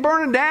 the thing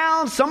burning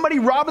down, somebody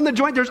robbing the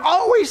joint. There's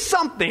always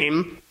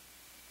something.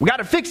 We got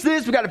to fix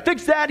this. We got to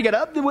fix that. You got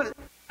to up the.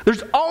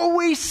 There's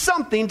always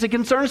something to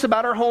concern us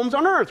about our homes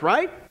on earth,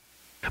 right?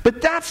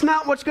 But that's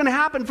not what's going to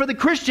happen for the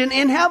Christian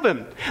in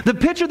heaven. The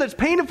picture that's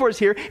painted for us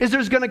here is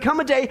there's going to come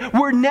a day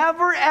we're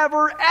never,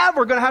 ever,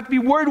 ever going to have to be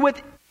worried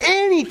with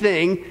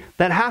anything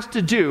that has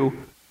to do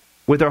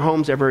with our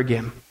homes ever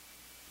again.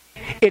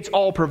 It's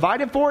all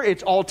provided for.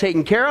 It's all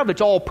taken care of.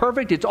 It's all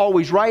perfect. It's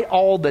always right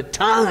all the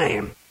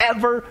time.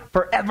 Ever,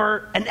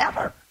 forever, and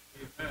ever.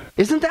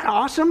 Isn't that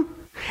awesome?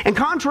 And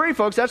contrary,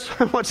 folks, that's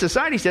what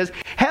society says.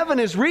 Heaven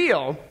is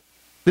real.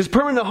 This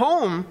permanent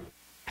home.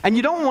 And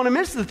you don't want to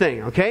miss the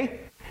thing, okay?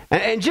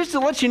 And just to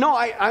let you know,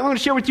 I want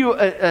to share with you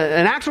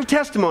an actual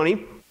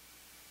testimony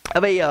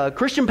of a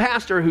Christian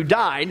pastor who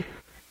died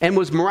and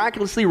was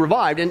miraculously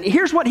revived. And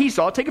here's what he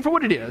saw. Take it for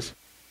what it is.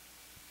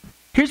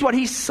 Here's what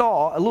he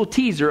saw, a little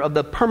teaser of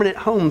the permanent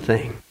home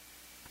thing.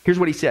 Here's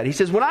what he said. He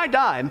says, when I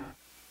died,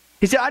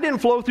 he said, I didn't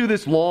flow through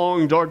this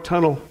long, dark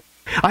tunnel.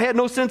 I had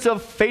no sense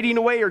of fading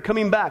away or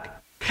coming back.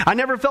 I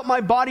never felt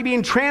my body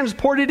being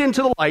transported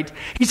into the light.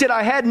 He said,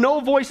 I had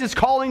no voices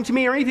calling to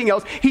me or anything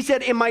else. He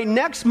said, in my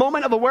next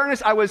moment of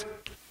awareness, I was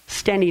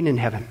standing in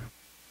heaven.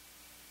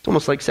 It's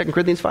almost like 2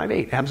 Corinthians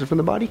 5:8. Absent from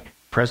the body,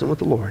 present with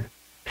the Lord.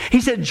 He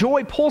said,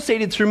 joy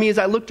pulsated through me as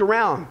I looked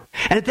around.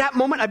 And at that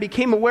moment, I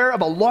became aware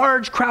of a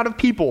large crowd of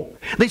people.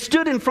 They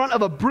stood in front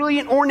of a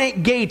brilliant,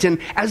 ornate gate. And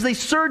as they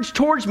surged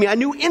towards me, I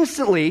knew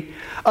instantly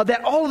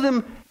that all of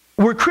them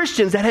were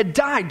Christians that had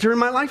died during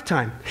my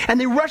lifetime. And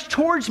they rushed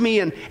towards me,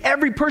 and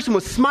every person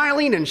was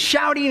smiling and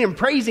shouting and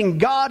praising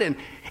God.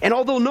 And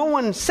although no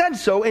one said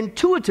so,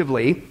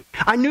 intuitively,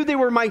 I knew they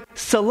were my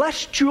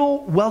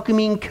celestial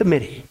welcoming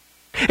committee.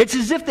 It's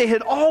as if they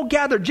had all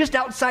gathered just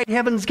outside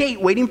heaven's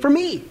gate waiting for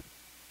me.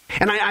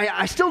 And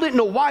I still didn't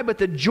know why, but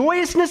the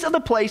joyousness of the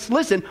place,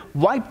 listen,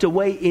 wiped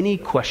away any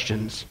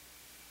questions.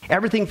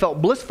 Everything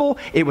felt blissful.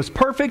 It was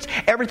perfect.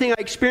 Everything I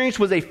experienced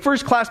was a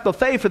first-class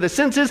buffet for the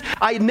senses.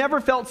 I had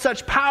never felt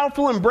such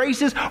powerful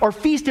embraces or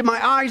feasted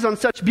my eyes on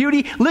such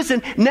beauty.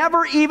 Listen,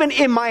 never even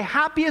in my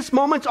happiest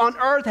moments on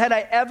earth had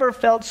I ever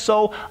felt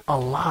so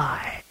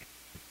alive.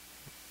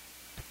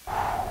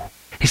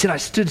 He said, I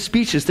stood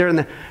speechless there in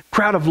the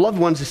crowd of loved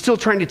ones, still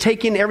trying to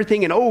take in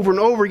everything, and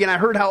over again I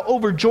heard how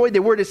overjoyed they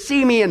were to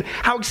see me and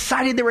how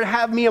excited they were to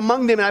have me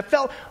among them. And I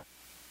felt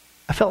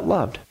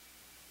loved.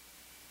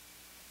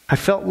 I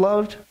felt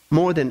loved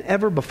more than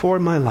ever before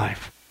in my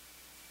life.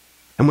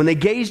 And when they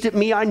gazed at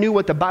me, I knew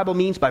what the Bible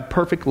means by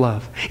perfect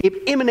love. It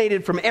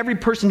emanated from every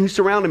person who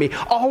surrounded me.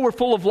 All were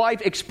full of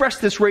life,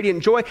 expressed this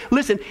radiant joy.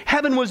 Listen,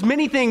 heaven was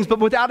many things, but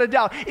without a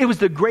doubt, it was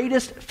the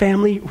greatest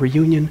family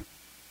reunion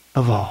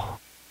of all.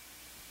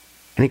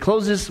 And he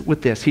closes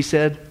with this. He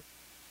said,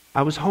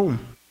 I was home.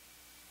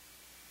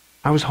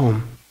 I was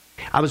home.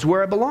 I was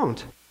where I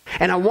belonged.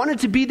 And I wanted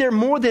to be there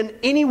more than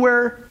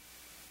anywhere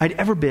I'd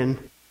ever been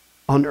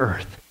on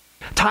earth.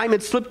 Time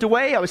had slipped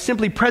away. I was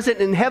simply present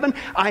in heaven.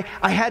 I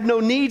had no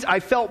needs.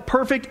 I felt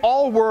perfect.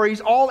 All worries,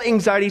 all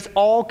anxieties,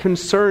 all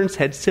concerns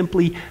had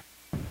simply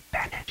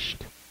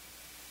vanished.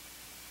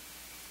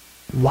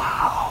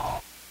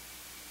 Wow.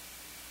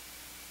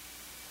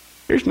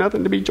 There's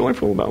nothing to be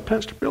joyful about,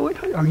 Pastor Bill.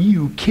 Are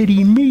you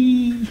kidding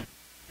me?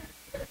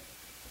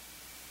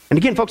 And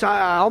again, folks,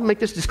 I'll make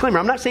this disclaimer.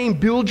 I'm not saying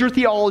build your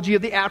theology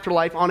of the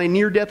afterlife on a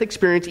near-death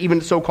experience, even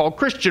the so-called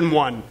Christian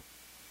one.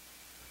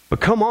 But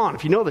come on,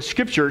 if you know the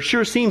Scripture, it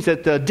sure seems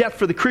that the death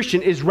for the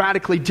Christian is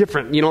radically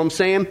different. You know what I'm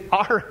saying?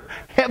 Our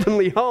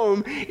heavenly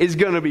home is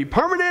going to be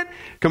permanent,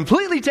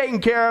 completely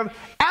taken care of,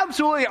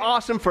 absolutely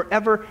awesome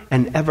forever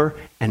and ever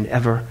and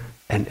ever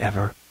and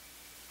ever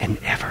and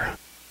ever.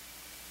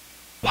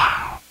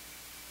 Wow.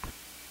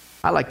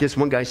 I like this.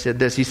 One guy said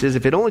this. He says,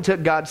 if it only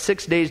took God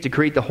 6 days to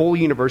create the whole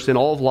universe and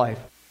all of life,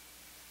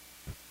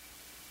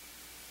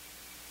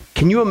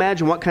 can you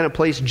imagine what kind of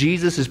place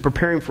Jesus is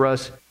preparing for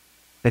us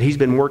that he's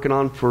been working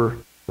on for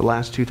the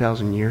last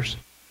 2,000 years?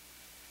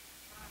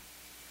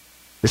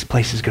 This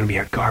place is going to be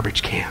a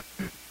garbage can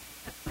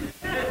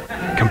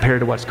compared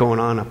to what's going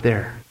on up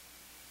there.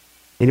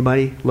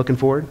 Anybody looking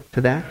forward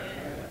to that?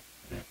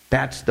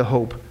 That's the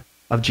hope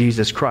of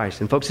Jesus Christ.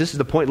 And folks, this is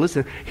the point.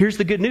 Listen, here's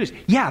the good news.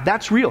 Yeah,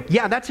 that's real.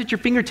 Yeah, that's at your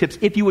fingertips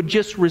if you would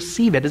just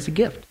receive it as a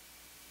gift.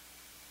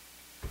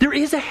 There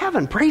is a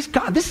heaven. Praise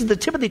God. This is the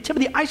tip of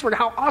the iceberg,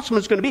 how awesome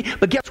it's going to be.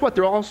 But guess what?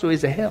 There also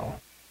is a hell.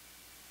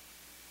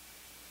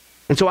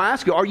 And so I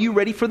ask you, are you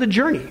ready for the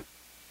journey?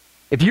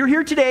 If you're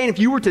here today and if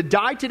you were to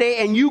die today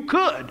and you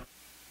could,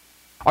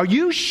 are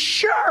you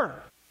sure?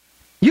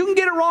 You can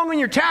get it wrong on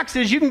your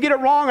taxes. You can get it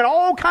wrong on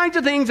all kinds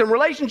of things, in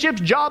relationships,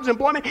 jobs,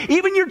 employment,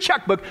 even your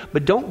checkbook.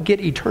 But don't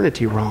get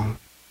eternity wrong.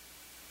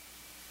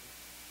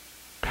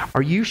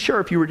 Are you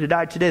sure if you were to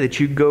die today that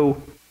you'd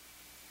go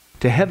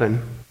to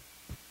heaven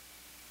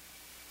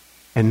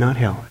and not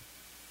hell?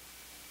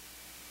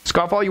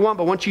 Scoff all you want,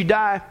 but once you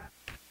die,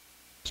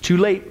 it's too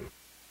late.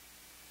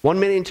 1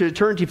 minute into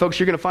eternity, folks,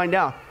 you're going to find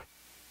out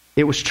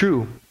it was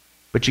true,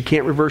 but you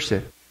can't reverse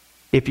it.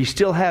 If you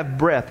still have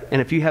breath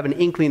and if you have an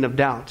inkling of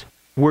doubt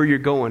where you're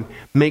going,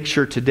 make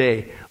sure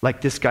today,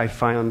 like this guy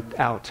found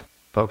out,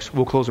 folks,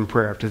 we'll close in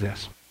prayer after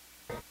this.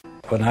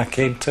 When I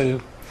came to,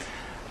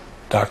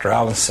 Dr.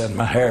 Allen said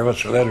my hair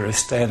was literally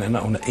standing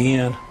on the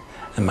end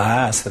and my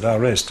eyes had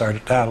already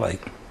started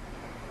dilating.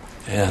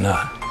 And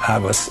I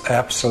was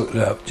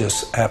absolutely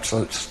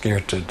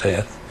scared to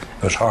death.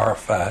 I was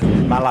horrified.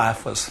 My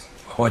life was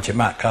what you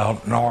might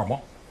call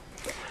normal.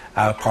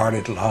 I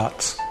partied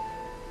lots.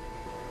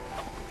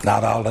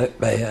 Not all that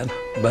bad,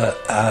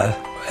 but I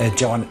had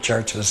joined the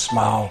church at a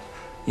small,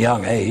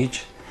 young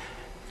age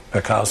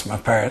because my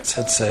parents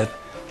had said,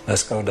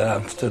 let's go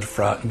down to the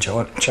front and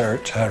join the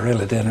church. I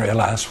really didn't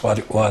realize what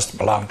it was to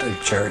belong to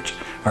the church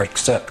or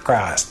accept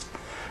Christ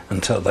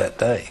until that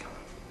day.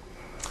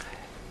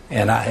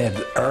 And I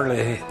had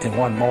early in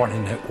one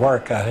morning at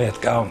work, I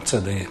had gone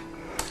to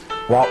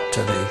walked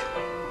to the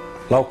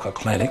local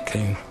clinic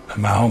in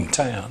my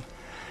hometown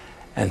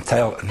and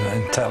telling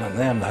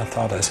them I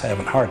thought I was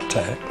having a heart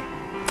attack.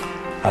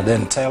 I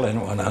didn't tell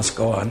anyone I was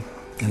going,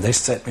 and they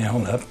sent me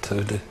on up to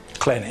the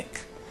clinic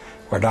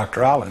where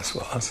Dr. Rollins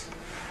was.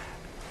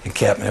 He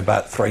kept me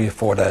about 3 or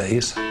 4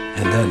 days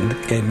and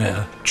then gave me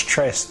a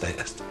stress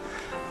test.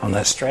 On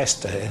that stress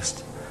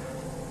test,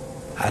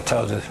 I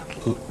told the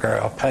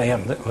girl,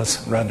 Pam, that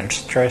was running the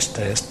stress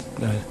test,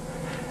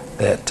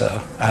 that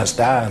I was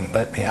dying and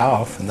let me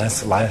off, and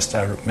that's the last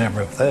I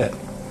remember of that.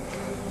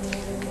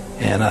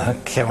 And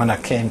when I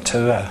came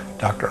to,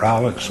 Dr.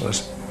 Rollins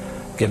was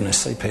giving me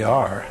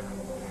CPR,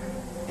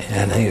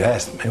 and he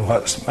asked me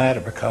what was the matter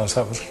because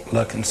I was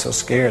looking so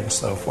scared and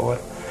so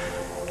forth.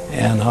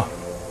 And I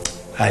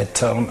had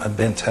told him I'd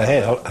been to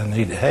hell, I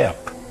needed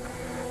help.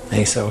 And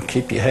he said, well,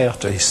 keep your health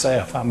to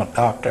yourself. I'm a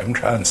doctor, I'm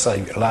trying to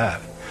save your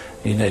life.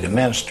 You need a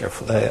minister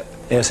for that.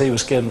 As he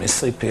was giving me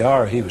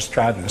CPR, he was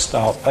trying to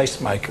install a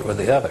pacemaker with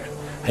the other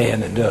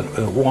hand and do it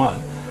with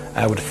one.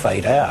 I would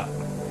fade out.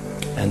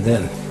 And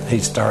then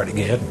he'd start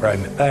again and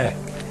bring me back.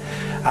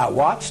 I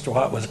watched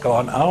what was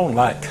going on,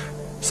 like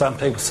some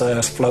people say I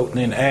was floating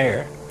in the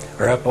air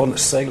or up on the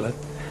ceiling.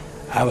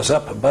 I was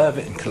up above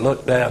it and could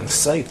look down and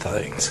see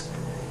things.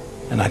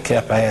 And I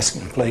kept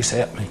asking, please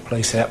help me,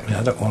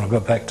 I don't want to go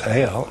back to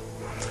hell.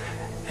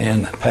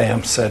 And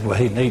Pam said, well,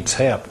 he needs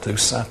help, do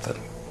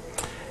something.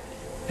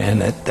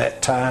 And at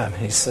that time,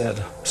 he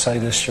said, say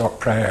this short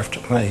prayer after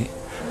me.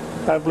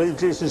 I believe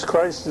Jesus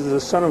Christ is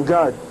the Son of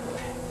God.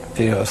 If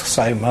He'll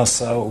save my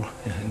soul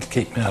and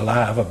keep me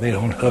alive, I'll be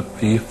on the hook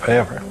for you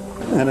forever.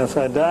 And if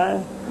I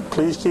die,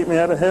 please keep me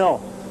out of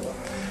hell.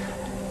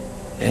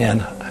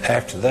 And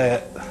after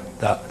that,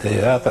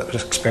 the other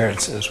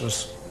experiences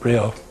was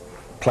real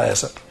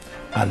pleasant.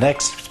 My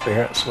next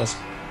experience was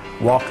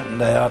walking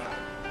down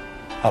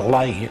a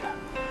lane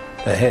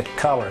that had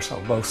colors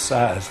on both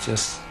sides,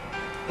 just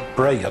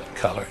brilliant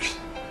colors.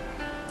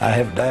 I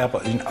have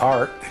dabbled in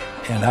art,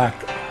 and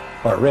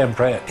or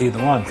Rembrandt,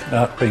 either one could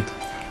not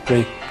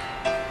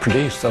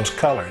reproduce those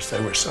colors. They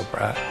were so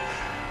bright.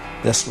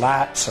 This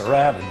light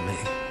surrounded me,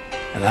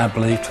 and I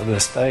believe to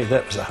this day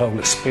that was the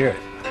Holy Spirit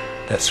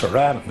that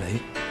surrounded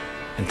me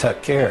and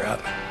took care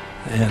of me.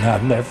 And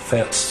I've never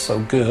felt so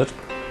good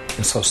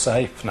and so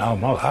safe in all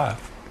my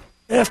life.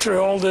 After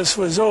all this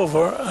was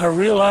over, I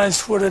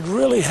realized what had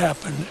really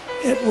happened.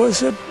 It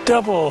was a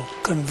double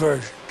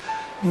conversion.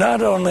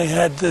 Not only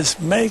had this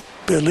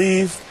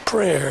make-believe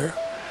prayer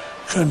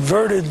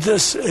converted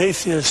this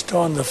atheist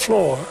on the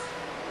floor,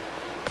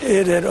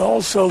 it had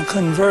also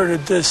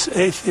converted this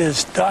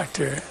atheist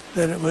doctor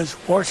that it was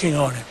working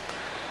on him.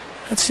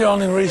 That's the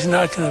only reason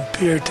I can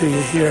appear to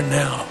you here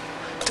now,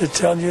 to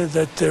tell you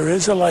that there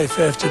is a life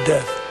after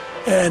death,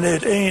 and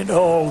it ain't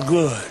all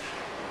good.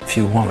 If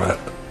you want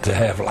to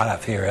have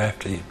life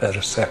hereafter, you better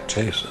accept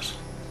Jesus.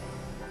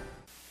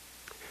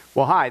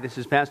 Well, hi, this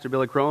is Pastor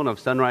Billy Crone of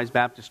Sunrise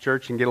Baptist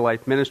Church and Get a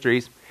Life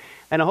Ministries,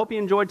 and I hope you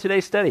enjoyed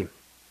today's study.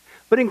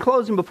 But in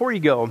closing, before you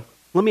go,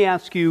 let me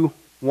ask you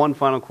one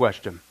final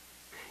question.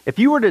 If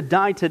you were to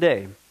die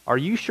today, are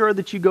you sure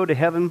that you go to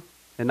heaven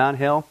and not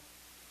hell?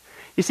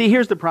 You see,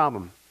 here's the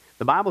problem.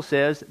 The Bible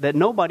says that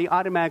nobody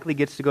automatically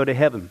gets to go to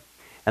heaven,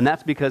 and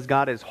that's because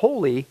God is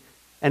holy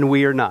and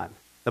we are not.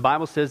 The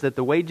Bible says that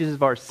the wages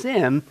of our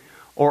sin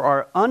or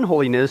our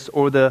unholiness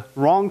or the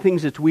wrong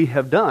things that we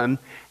have done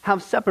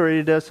have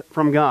separated us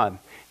from God.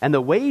 And the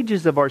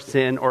wages of our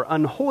sin or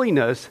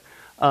unholiness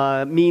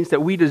means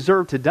that we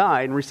deserve to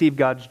die and receive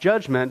God's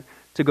judgment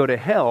to go to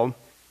hell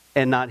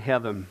and not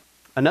heaven.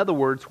 In other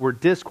words, we're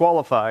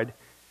disqualified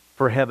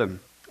for heaven.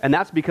 And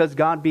that's because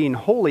God being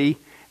holy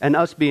and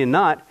us being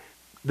not,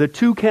 the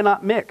two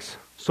cannot mix.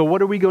 So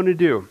what are we going to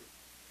do?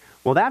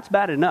 Well, that's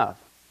bad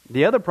enough.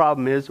 The other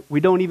problem is we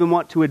don't even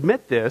want to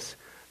admit this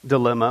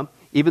dilemma,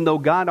 even though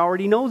God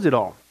already knows it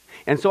all.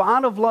 And so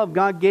out of love,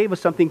 God gave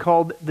us something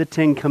called the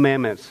Ten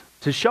Commandments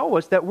to show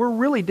us that we're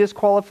really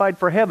disqualified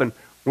for heaven.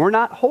 We're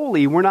not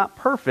holy. We're not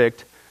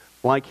perfect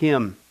like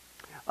Him.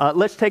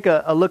 Let's take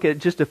a look at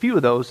just a few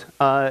of those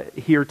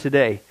here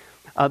today.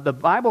 The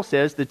Bible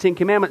says, the Ten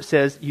Commandments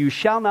says, you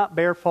shall not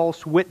bear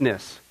false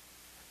witness.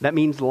 That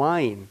means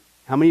lying.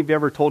 How many of you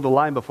ever told a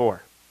lie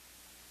before?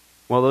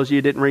 Well, those of you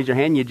who didn't raise your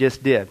hand, you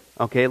just did.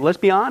 Okay, let's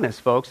be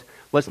honest, folks.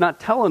 Let's not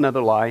tell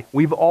another lie.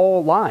 We've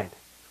all lied.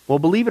 Well,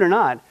 believe it or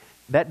not,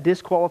 that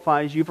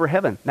disqualifies you for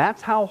heaven.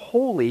 That's how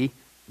holy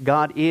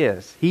God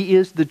is. He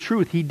is the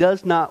truth. He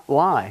does not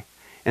lie.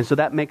 And so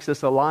that makes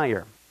us a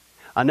liar.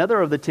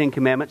 Another of the Ten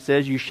Commandments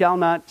says, you shall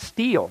not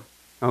steal.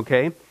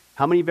 Okay?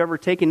 How many of you have ever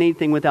taken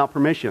anything without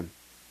permission?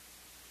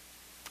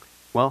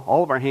 Well,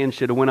 all of our hands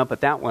should have went up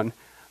at that one.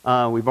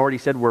 We've already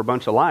said we're a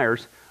bunch of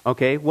liars.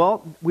 Okay,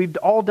 well, we've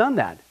all done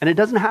that. And it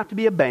doesn't have to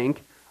be a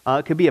bank.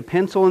 It could be a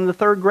pencil in the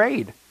third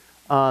grade.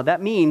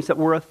 That means that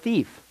we're a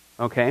thief.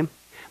 Okay?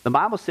 The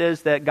Bible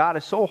says that God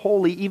is so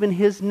holy, even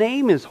His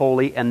name is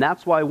holy. And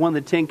that's why one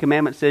of the Ten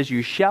Commandments says,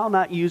 you shall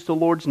not use the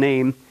Lord's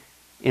name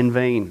in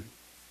vain.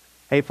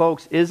 Hey,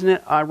 folks, isn't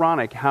it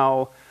ironic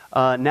how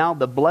now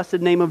the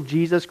blessed name of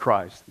Jesus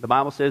Christ, the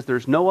Bible says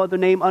there's no other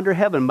name under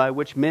heaven by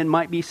which men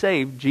might be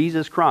saved,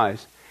 Jesus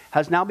Christ,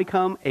 has now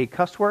become a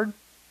cuss word?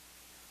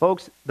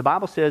 Folks, the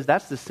Bible says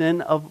that's the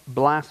sin of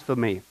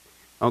blasphemy.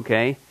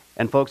 Okay?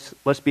 And folks,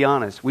 let's be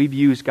honest. We've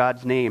used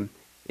God's name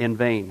in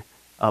vain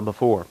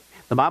before.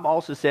 The Bible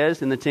also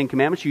says in the Ten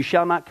Commandments, you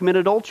shall not commit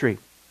adultery.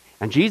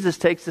 And Jesus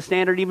takes the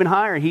standard even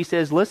higher. He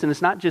says, listen,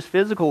 it's not just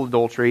physical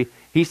adultery.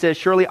 He says,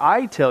 surely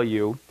I tell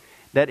you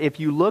that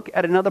if you look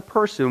at another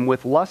person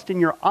with lust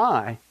in your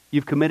eye,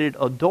 you've committed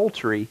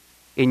adultery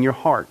in your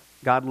heart.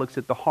 God looks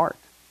at the heart.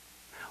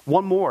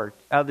 One more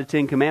out of the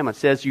Ten Commandments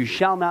says, you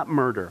shall not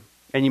murder.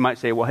 And you might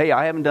say, well, hey,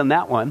 I haven't done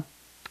that one.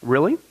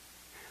 Really?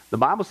 The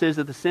Bible says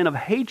that the sin of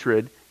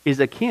hatred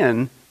is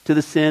akin to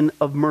the sin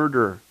of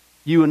murder.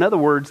 You, in other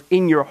words,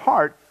 in your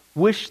heart,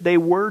 wish they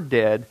were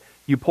dead.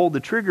 You pulled the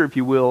trigger, if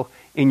you will,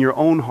 in your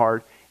own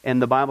heart.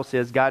 And the Bible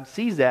says God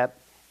sees that,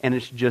 and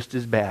it's just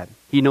as bad.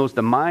 He knows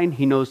the mind,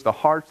 He knows the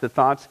hearts, the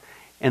thoughts,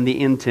 and the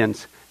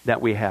intents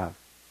that we have.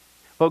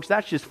 Folks,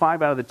 that's just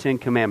 5 out of the 10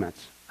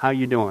 commandments. How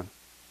you doing?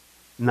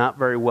 Not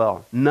very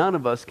well. None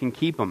of us can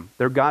keep them.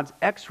 They're God's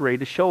x-ray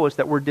to show us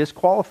that we're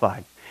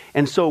disqualified.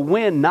 And so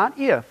when, not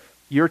if,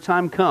 your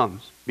time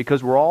comes,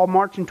 because we're all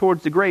marching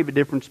towards the grave at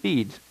different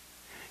speeds,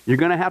 you're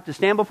going to have to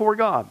stand before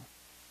God.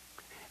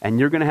 And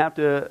you're going to have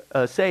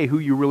to say who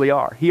you really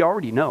are. He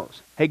already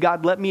knows. Hey,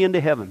 God, let me into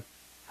heaven.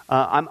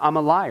 I'm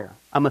a liar.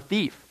 I'm a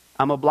thief.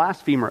 I'm a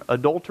blasphemer,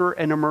 adulterer,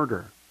 and a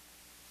murderer.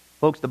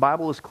 Folks, the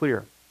Bible is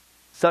clear.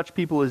 Such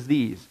people as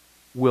these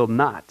will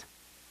not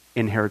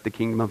inherit the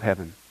kingdom of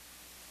heaven.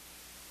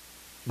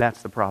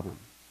 That's the problem.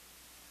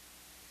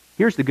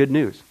 Here's the good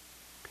news.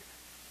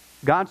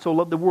 God so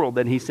loved the world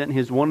that he sent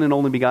his one and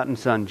only begotten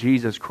Son,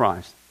 Jesus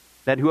Christ,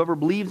 that whoever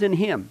believes in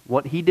him,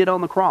 what he did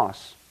on the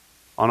cross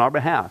on our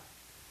behalf,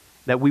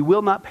 that we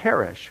will not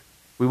perish,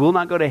 we will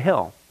not go to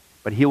hell,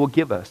 but he will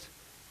give us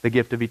the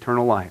gift of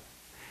eternal life.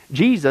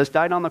 Jesus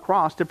died on the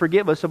cross to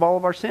forgive us of all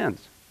of our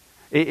sins.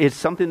 It's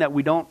something that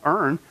we don't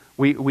earn.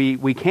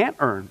 We can't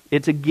earn.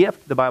 It's a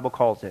gift, the Bible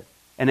calls it.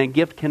 And a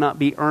gift cannot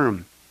be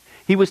earned.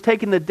 He was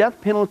taking the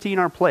death penalty in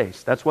our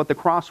place. That's what the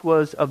cross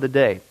was of the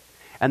day.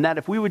 And that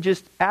if we would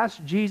just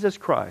ask Jesus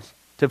Christ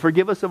to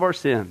forgive us of our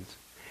sins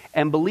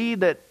and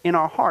believe that in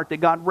our heart that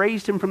God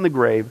raised him from the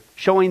grave,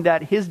 showing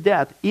that his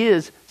death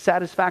is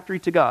satisfactory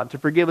to God to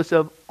forgive us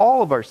of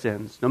all of our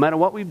sins, no matter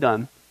what we've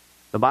done,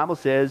 the Bible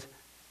says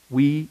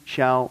we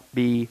shall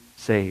be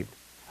saved.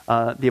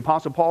 The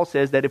Apostle Paul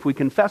says that if we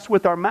confess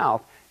with our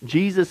mouth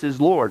Jesus is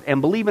Lord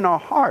and believe in our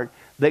heart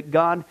that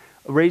God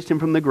raised him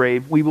from the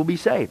grave, we will be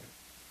saved.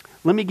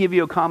 Let me give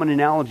you a common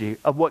analogy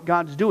of what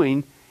God's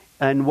doing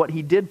and what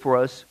he did for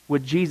us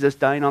with Jesus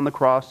dying on the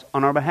cross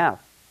on our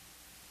behalf.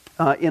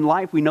 In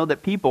life, we know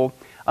that people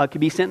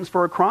can be sentenced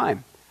for a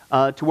crime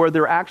to where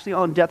they're actually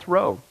on death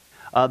row.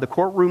 The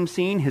courtroom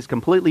scene has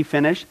completely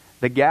finished.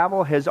 The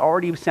gavel has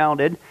already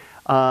sounded.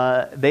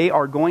 They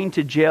are going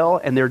to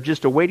jail, and they're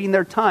just awaiting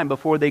their time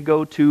before they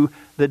go to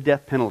the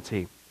death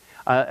penalty.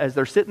 As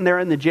they're sitting there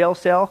in the jail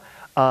cell,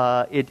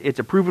 it's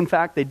a proven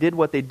fact they did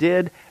what they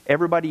did.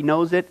 Everybody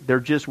knows it. They're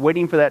just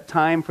waiting for that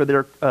time for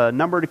their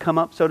number to come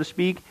up, so to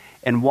speak,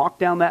 and walk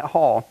down that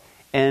hall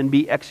and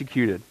be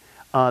executed.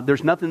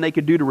 There's nothing they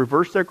could do to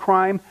reverse their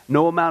crime.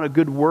 No amount of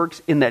good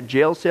works in that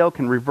jail cell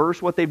can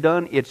reverse what they've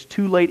done. It's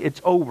too late.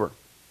 It's over.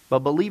 But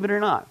believe it or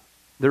not,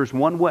 there's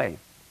one way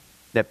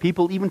that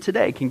people even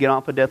today can get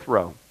off a death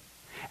row.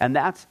 And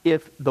that's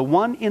if the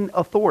one in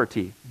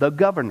authority, the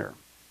governor,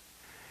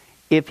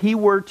 if he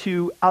were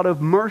to, out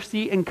of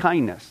mercy and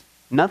kindness,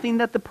 nothing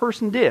that the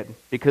person did,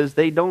 because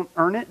they don't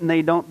earn it and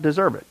they don't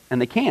deserve it,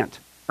 and they can't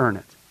earn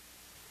it,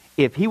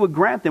 if he would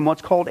grant them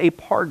what's called a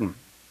pardon,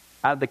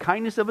 out of the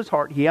kindness of his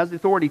heart, he has the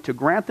authority to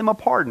grant them a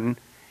pardon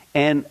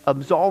and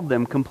absolve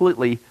them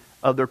completely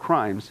of their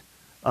crimes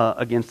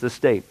against the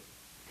state.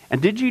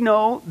 And did you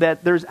know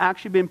that there's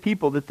actually been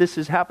people that this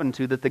has happened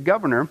to, that the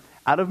governor,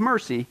 out of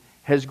mercy,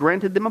 has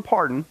granted them a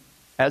pardon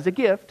as a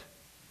gift,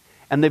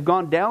 and they've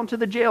gone down to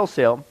the jail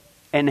cell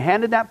and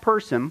handed that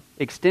person,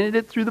 extended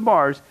it through the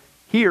bars,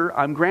 here,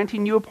 I'm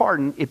granting you a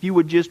pardon. If you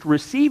would just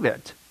receive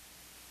it,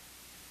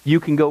 you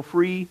can go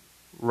free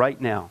right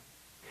now.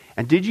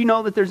 And did you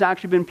know that there's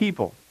actually been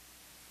people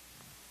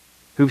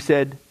who've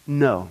said,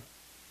 no,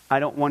 I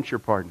don't want your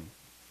pardon.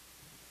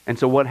 And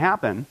so what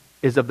happened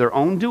is of their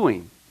own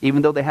doing,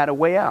 even though they had a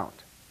way out,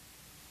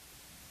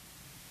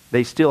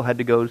 they still had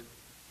to go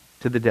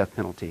to the death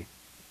penalty.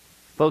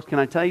 Folks, can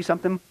I tell you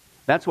something?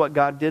 That's what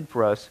God did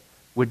for us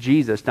with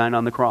Jesus dying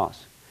on the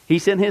cross. He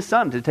sent his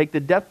Son to take the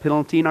death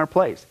penalty in our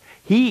place.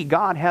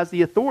 God, has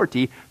the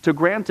authority to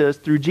grant us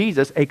through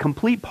Jesus a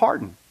complete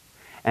pardon.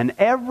 And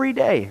every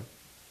day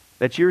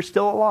that you're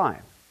still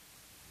alive,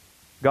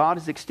 God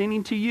is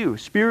extending to you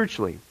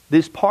spiritually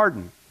this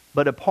pardon.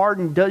 But a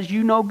pardon does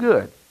you no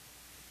good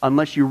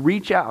unless you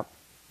reach out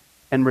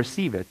and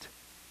receive it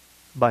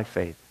by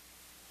faith.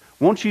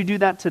 Won't you do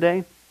that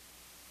today?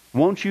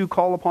 Won't you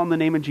call upon the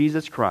name of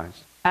Jesus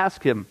Christ?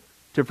 Ask him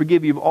to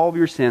forgive you of all of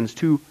your sins,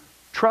 to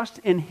trust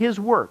in his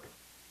work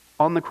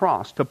on the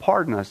cross to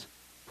pardon us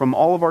from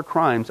all of our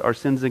crimes, our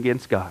sins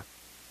against God.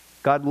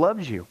 God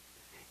loves you.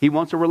 He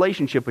wants a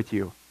relationship with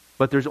you.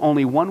 But there's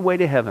only one way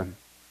to heaven.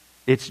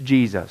 It's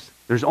Jesus.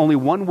 There's only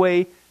one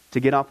way to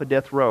get off a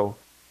death row.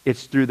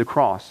 It's through the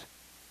cross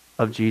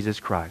of Jesus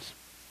Christ.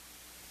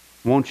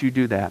 Won't you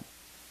do that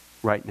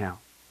right now?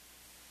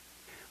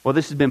 Well,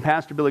 this has been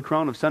Pastor Billy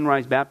Crone of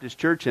Sunrise Baptist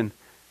Church and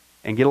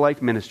Get a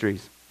Life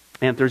Ministries.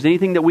 And if there's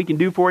anything that we can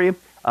do for you,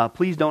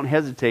 please don't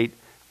hesitate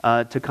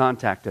to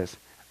contact us.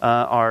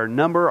 Our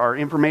number, our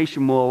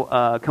information will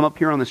come up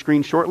here on the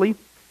screen shortly.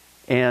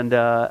 And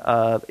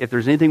if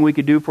there's anything we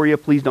could do for you,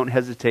 please don't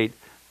hesitate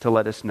to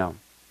let us know.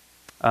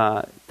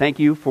 Thank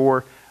you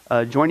for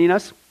joining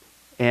us.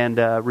 And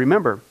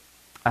remember,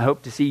 I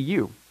hope to see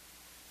you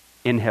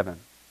in heaven.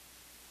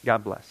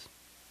 God bless.